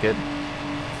seem like it.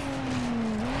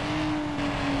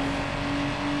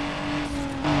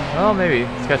 Well, maybe.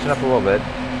 It's catching up a little bit.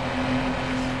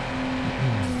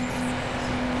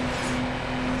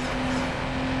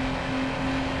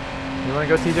 You wanna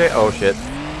go, TJ? Oh, shit.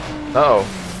 Uh-oh.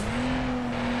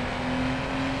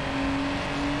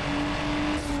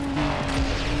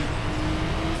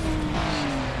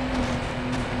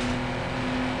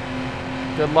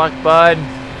 Good luck, bud.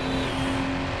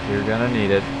 You're gonna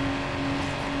need it.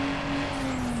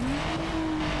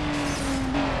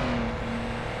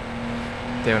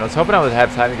 Damn it, I was hoping I would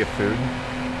have time to get food.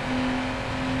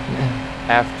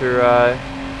 After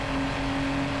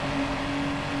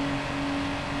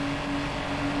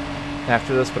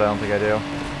this, but I don't think I do.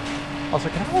 Also,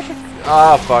 can I watch it?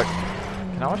 Oh, fuck.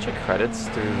 Can I watch the credits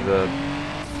through the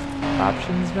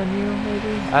options menu,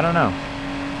 maybe? I don't know.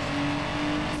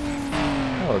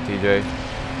 Hello, TJ.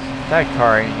 That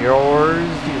car ain't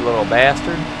yours, you little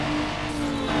bastard.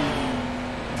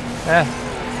 Eh.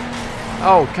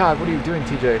 Oh, God, what are you doing,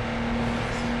 TJ?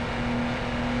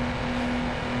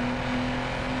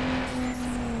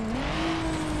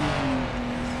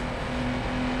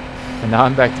 And now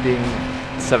I'm back to being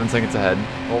 7 seconds ahead.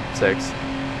 Oh, 6.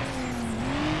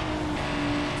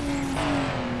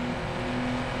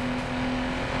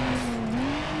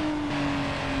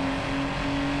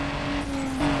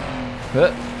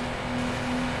 Huh.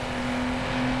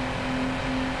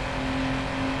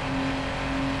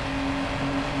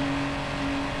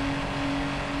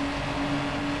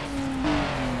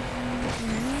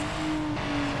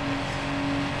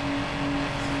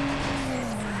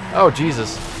 Oh,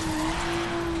 Jesus.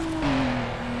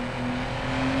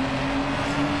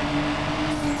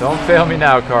 Don't fail me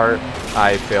now, cart.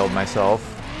 I failed myself.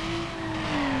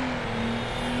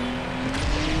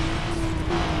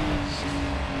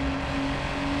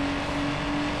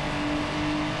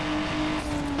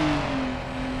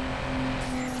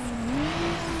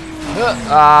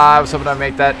 I was hoping I'd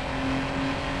make that.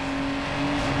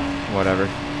 Whatever.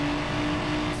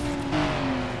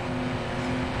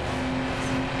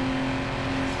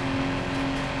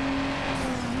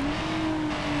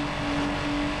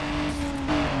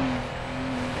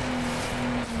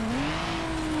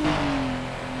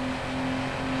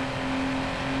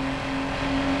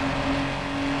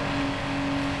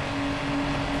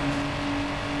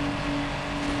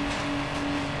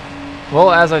 Well,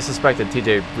 as I suspected,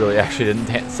 TJ really actually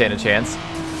didn't stand a chance.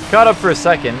 Caught up for a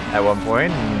second at one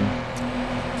point.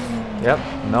 And yep,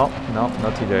 no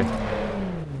TJ.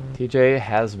 TJ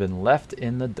has been left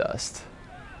in the dust.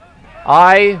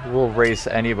 I will race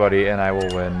anybody and I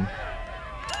will win.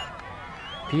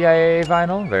 PIA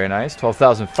vinyl, very nice.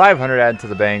 12,500 added to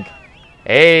the bank.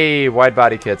 Hey, wide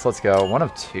body kits, let's go. 1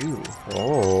 of 2.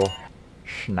 Oh,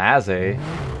 schnazzy.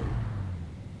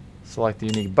 Select the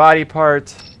unique body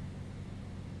part.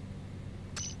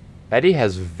 Eddie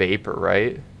has Vapor,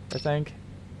 right? I think.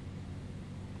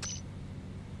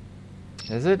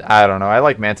 Is it? I don't know. I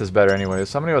like Mantis better anyways.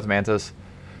 So I'm gonna go with Mantis.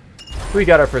 We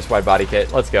got our first wide body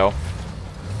kit. Let's go.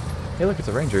 Hey, look, it's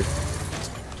a Ranger.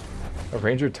 A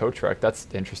Ranger tow truck. That's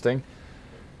interesting.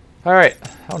 Alright.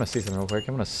 I want to see something real quick.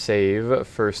 I'm going to save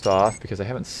first off because I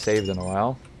haven't saved in a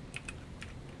while.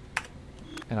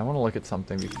 And I want to look at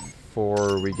something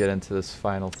before we get into this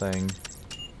final thing.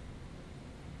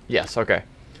 Yes, okay.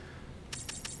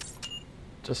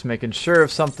 Just making sure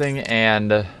of something,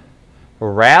 and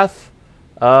Wrath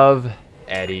of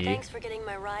Eddie. Thanks for getting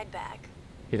my ride back.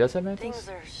 He does have Mantis? Things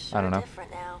are sure I don't know. different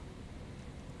now.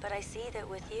 But I see that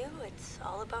with you, it's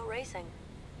all about racing.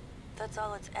 That's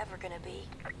all it's ever gonna be.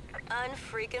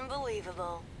 Unfreaking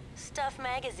believable. Stuff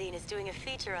Magazine is doing a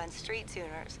feature on street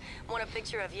tuners. Want a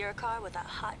picture of your car with a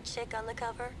hot chick on the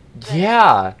cover?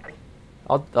 Yeah.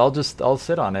 I'll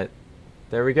sit on it.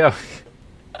 There we go.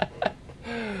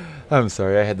 I'm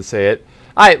sorry, I had to say it.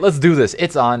 Alright, let's do this.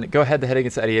 It's on. Go head to head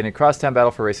against Eddie in a crosstown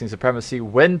battle for racing supremacy.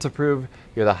 Win to prove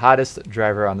you're the hottest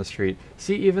driver on the street.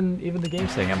 See, even the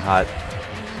game's saying I'm hot.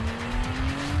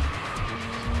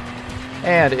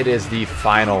 And it is the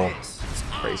final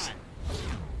race.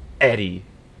 Eddie.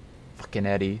 Fucking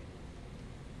Eddie.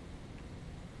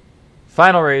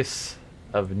 Final race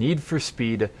of Need for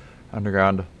Speed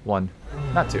Underground 1.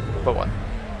 Not 2, but 1.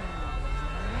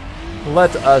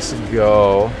 Let us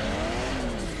go.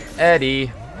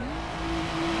 Eddie.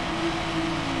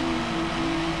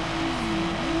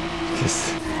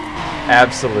 Just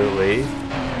absolutely.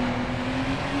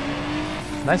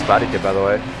 Nice body kit, by the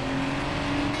way.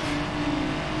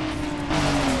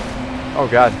 Oh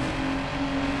god.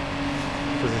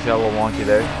 Physics got a little wonky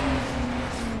there.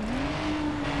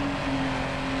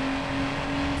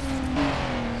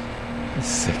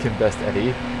 Second best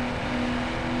Eddie.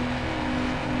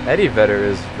 Eddie Vedder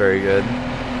is very good.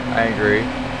 I agree.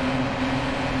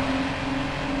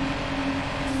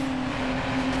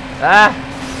 Ah!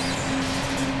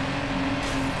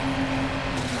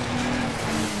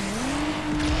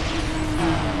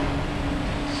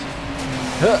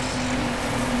 Huh.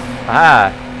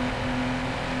 Ah!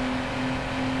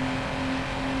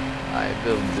 I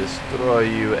will destroy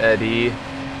you, Eddie.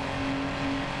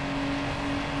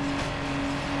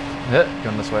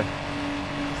 Going this way.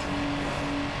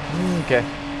 Okay.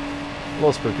 A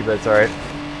little spooky, but it's alright.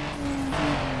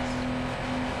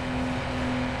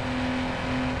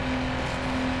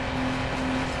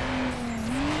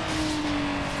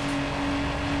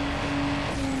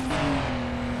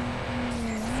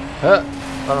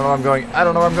 I don't know where I'm going. I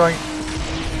don't know where I'm going.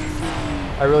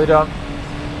 I really don't.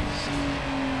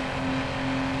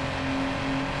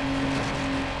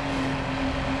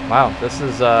 Wow, this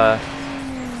is,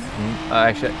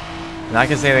 actually, not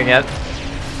gonna say anything yet.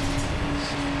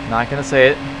 Not gonna say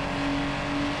it.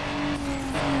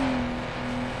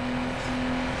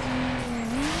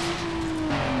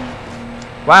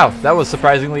 Wow, that was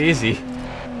surprisingly easy.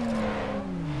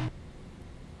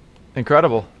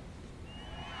 Incredible.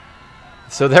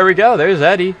 So there we go. There's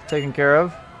Eddie taken care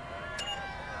of.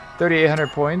 3,800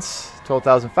 points.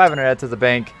 12,500 added to the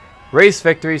bank. Race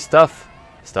victory. Stuff.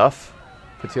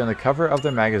 Puts you on the cover of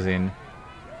their magazine.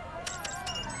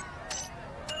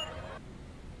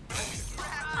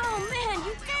 Oh man,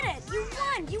 you did it! You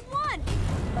won! You won!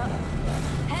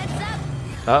 Heads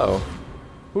up! Uh-oh.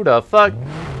 Who the fuck?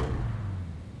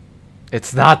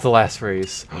 It's not the last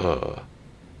race. The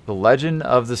Legend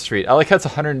of the Street. I like how it's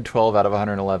 112 out of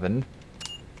 111.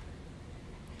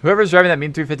 Whoever's driving that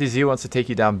mean 350Z wants to take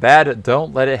you down bad.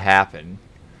 Don't let it happen.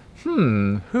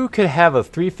 Who could have a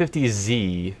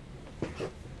 350Z?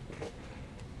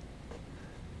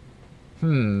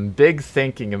 Big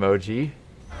thinking emoji.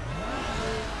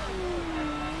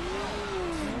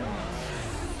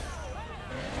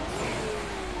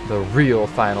 The real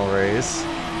final race.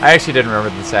 I actually didn't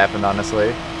remember this happened,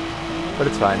 honestly. But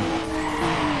it's fine.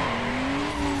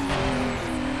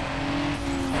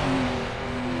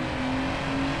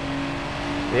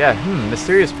 Yeah,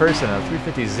 mysterious person, a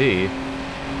 350Z.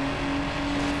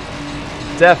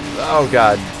 Oh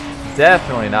god.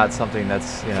 Definitely not something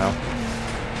that's, you know.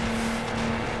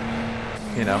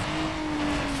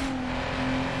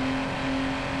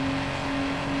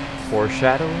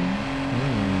 Foreshadowing?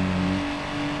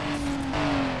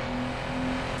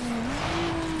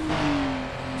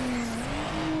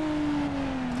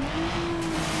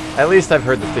 At least I've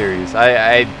heard the theories.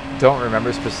 I don't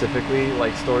remember specifically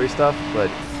like story stuff, but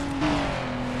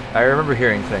I remember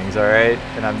hearing things, alright?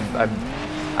 And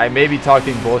I may be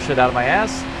talking bullshit out of my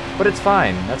ass, but it's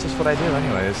fine. That's just what I do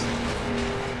anyways.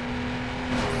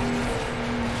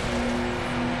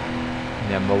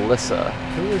 Yeah, Melissa.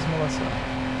 Who is Melissa?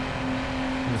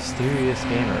 Mysterious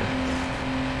gamer.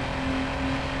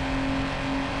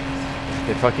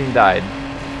 It fucking died.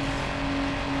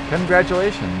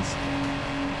 Congratulations.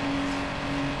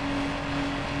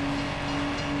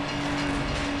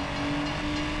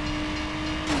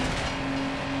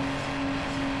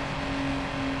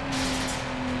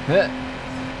 You're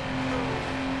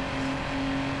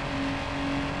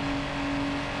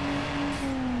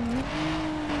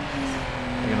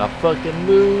gonna fucking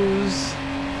lose.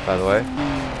 By the way,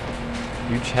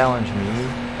 you challenged me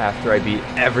after I beat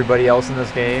everybody else in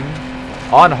this game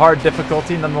on hard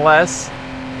difficulty nonetheless.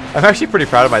 I'm actually pretty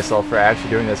proud of myself for actually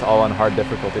doing this all on hard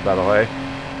difficulty, by the way.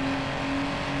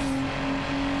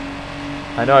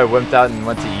 I know I wimped out and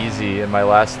went to easy in my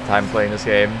last time playing this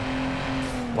game.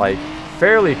 Like,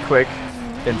 fairly quick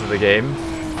into the game.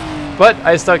 But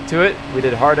I stuck to it. We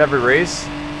did hard every race.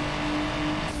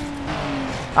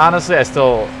 Honestly, I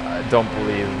still don't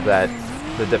believe that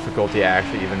the difficulty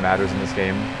actually even matters in this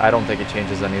game. I don't think it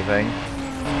changes anything.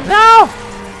 No!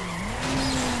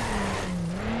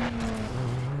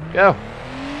 Go.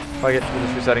 Fuck it, we're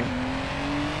just resetting.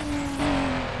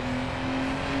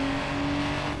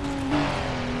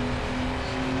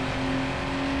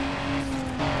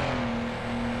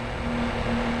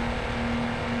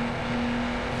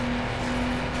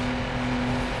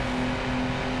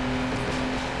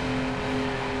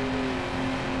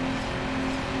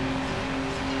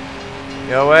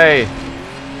 Go away.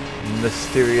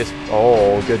 Mysterious.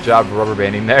 Oh, good job rubber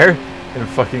banding there. And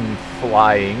fucking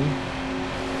flying.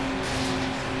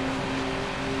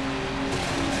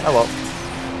 Oh well.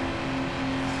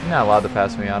 You're not allowed to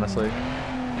pass me, honestly.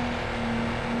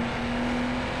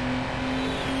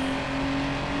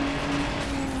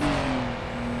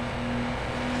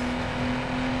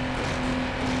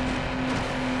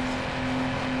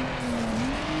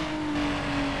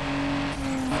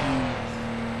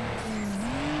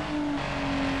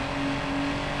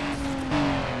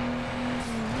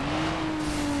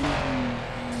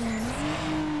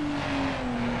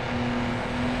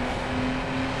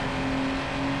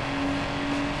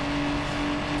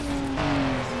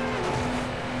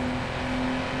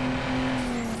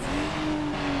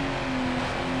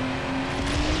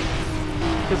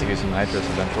 Guess I get some nitrous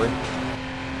eventually.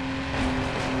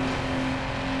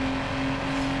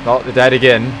 Oh, it died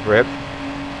again. Rip.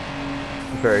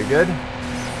 Very good.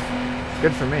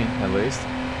 Good for me, at least.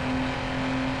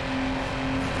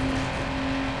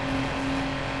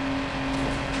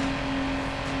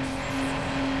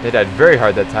 They died very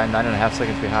hard that time, 9.5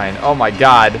 seconds behind. Oh my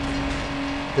god.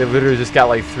 They literally just got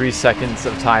like 3 seconds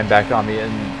of time back on me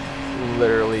in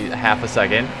literally half a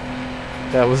second.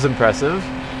 That was impressive,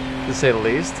 to say the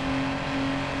least.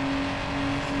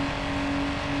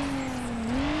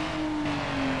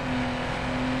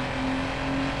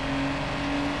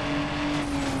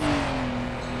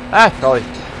 Ah, probably.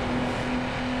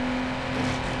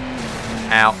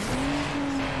 Ow.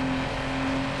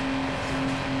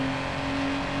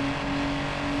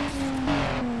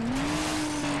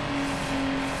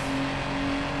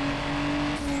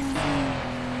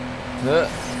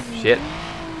 Shit.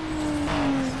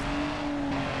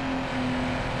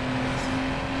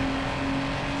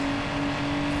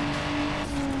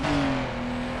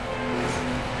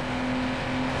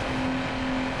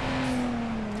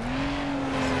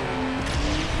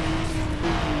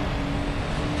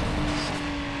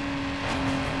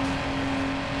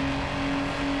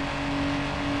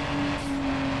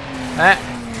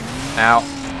 Ow.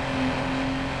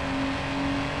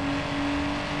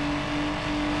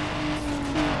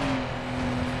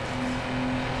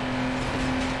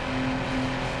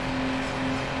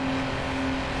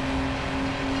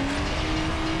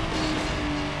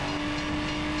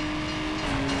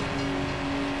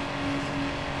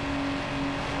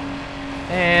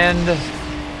 And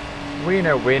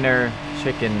wiener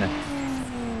chicken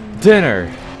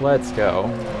dinner. Let's go.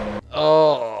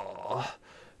 Oh,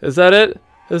 is that it?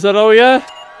 Is that all we got?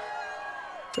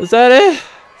 Is that it?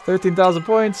 13,000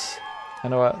 points. I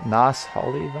know what. Nas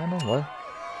Holly Vinyl? What?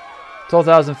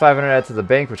 12,500 add to the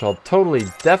bank, which I'll totally,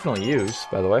 definitely use,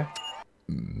 by the way.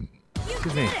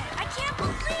 Excuse me. I can't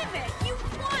believe it! You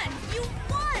won! You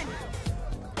won!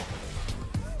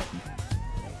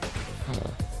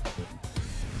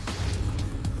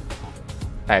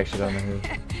 I actually don't know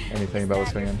anything about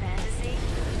what's going on.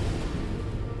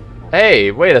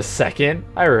 Hey, wait a second.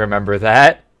 I remember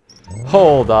that.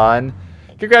 Hold on.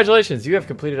 Congratulations, you have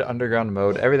completed underground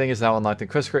mode. Everything is now unlocked in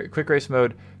quick race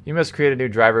mode. You must create a new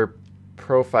driver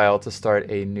profile to start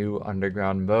a new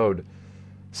underground mode.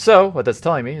 So, what that's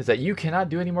telling me is that you cannot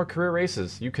do any more career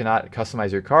races. You cannot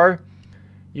customize your car.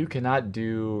 You cannot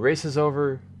do races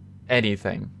over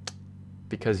anything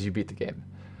because you beat the game.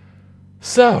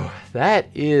 So, that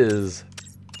is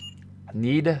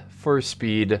Need for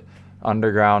Speed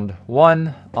Underground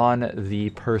 1 on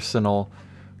the personal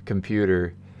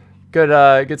computer.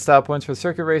 Good style points for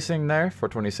circuit racing there,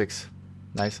 426.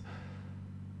 Nice.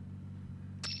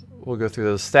 We'll go through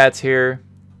those stats here.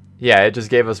 Yeah, it just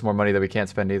gave us more money that we can't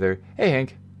spend either. Hey,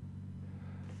 Hank.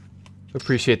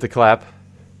 Appreciate the clap.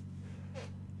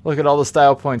 Look at all the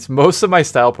style points. Most of my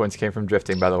style points came from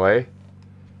drifting, by the way.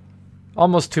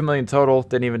 Almost 2 million total.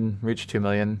 Didn't even reach 2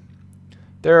 million.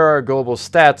 There are global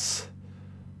stats.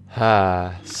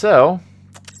 So,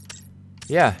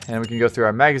 yeah, and we can go through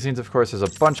our magazines, of course. There's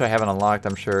a bunch I haven't unlocked,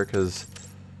 I'm sure, because,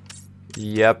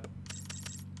 yep.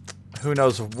 Who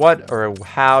knows what or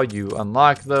how you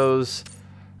unlock those.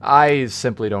 I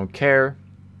simply don't care,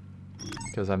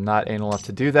 because I'm not anal enough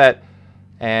to do that.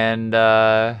 And,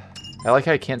 I like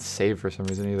how I can't save for some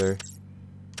reason either.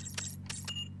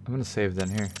 I'm going to save down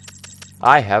here.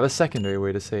 I have a secondary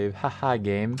way to save. Haha,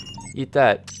 game. Eat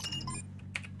that.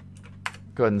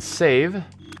 Go ahead and save.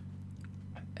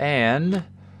 And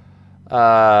what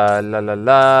I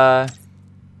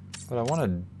want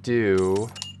to do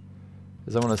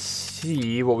is I want to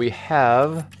see what we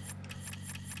have.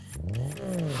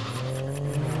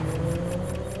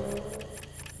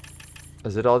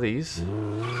 Is it all these?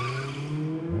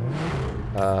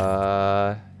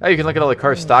 Oh, you can look at all the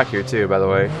car stock here too, by the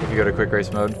way, if you go to quick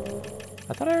race mode.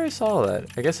 I thought I already saw that.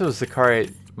 I guess it was the car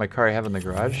my car I have in the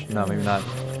garage. No, maybe not.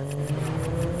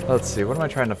 Let's see, what am I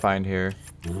trying to find here?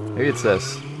 Maybe it's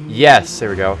this. Yes, there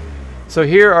we go. So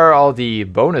here are all the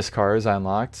bonus cars I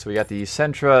unlocked. So we got the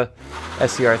Sentra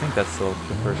SCR, I think that's the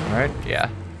first one, right? Yeah.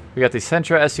 We got the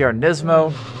Sentra SCR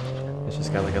Nismo. It's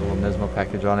just got like a little Nismo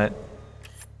package on it.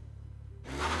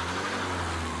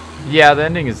 Yeah, the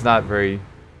ending is not very...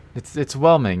 It's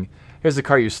whelming. Here's the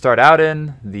car you start out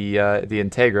in, the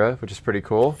Integra, which is pretty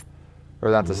cool.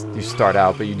 Or not you start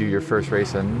out, but you do your first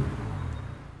race in.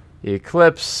 The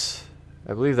Eclipse,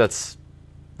 I believe that's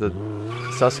the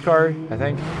Sus car, I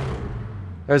think.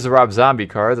 There's the Rob Zombie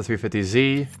car, the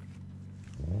 350Z.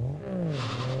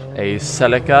 A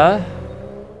Celica.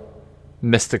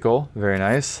 Mystical, very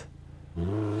nice.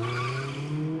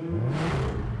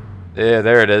 Yeah,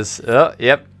 there it is. Oh,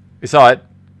 yep, we saw it.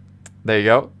 There you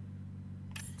go.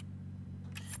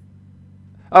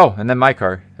 Oh, and then my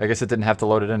car. I guess it didn't have to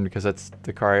load it in because that's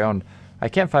the car I owned. I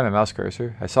can't find my mouse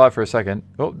cursor. I saw it for a second.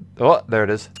 Oh, there it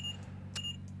is.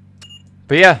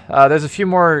 But yeah, there's a few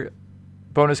more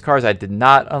bonus cars I did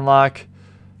not unlock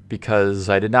because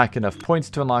I did not get enough points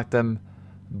to unlock them.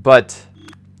 But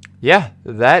yeah,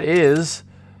 that is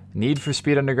Need for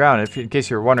Speed Underground. In case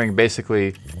you're wondering,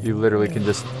 basically, you literally can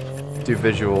just do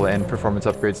visual and performance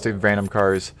upgrades to random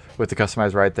cars with the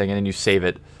customized ride thing, and then you save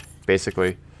it,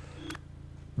 basically.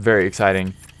 Very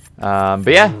exciting. But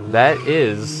yeah, that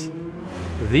is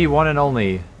the one and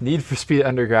only Need for Speed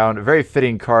Underground. A very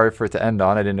fitting car for it to end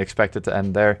on. I didn't expect it to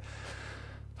end there.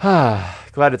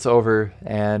 Glad it's over.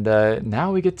 And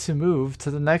now we get to move to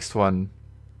the next one.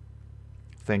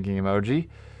 Thinking emoji.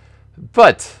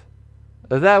 But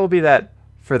that will be that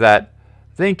for that.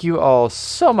 Thank you all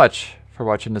so much for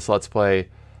watching this Let's Play.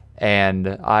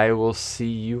 And I will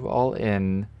see you all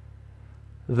in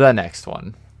the next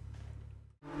one.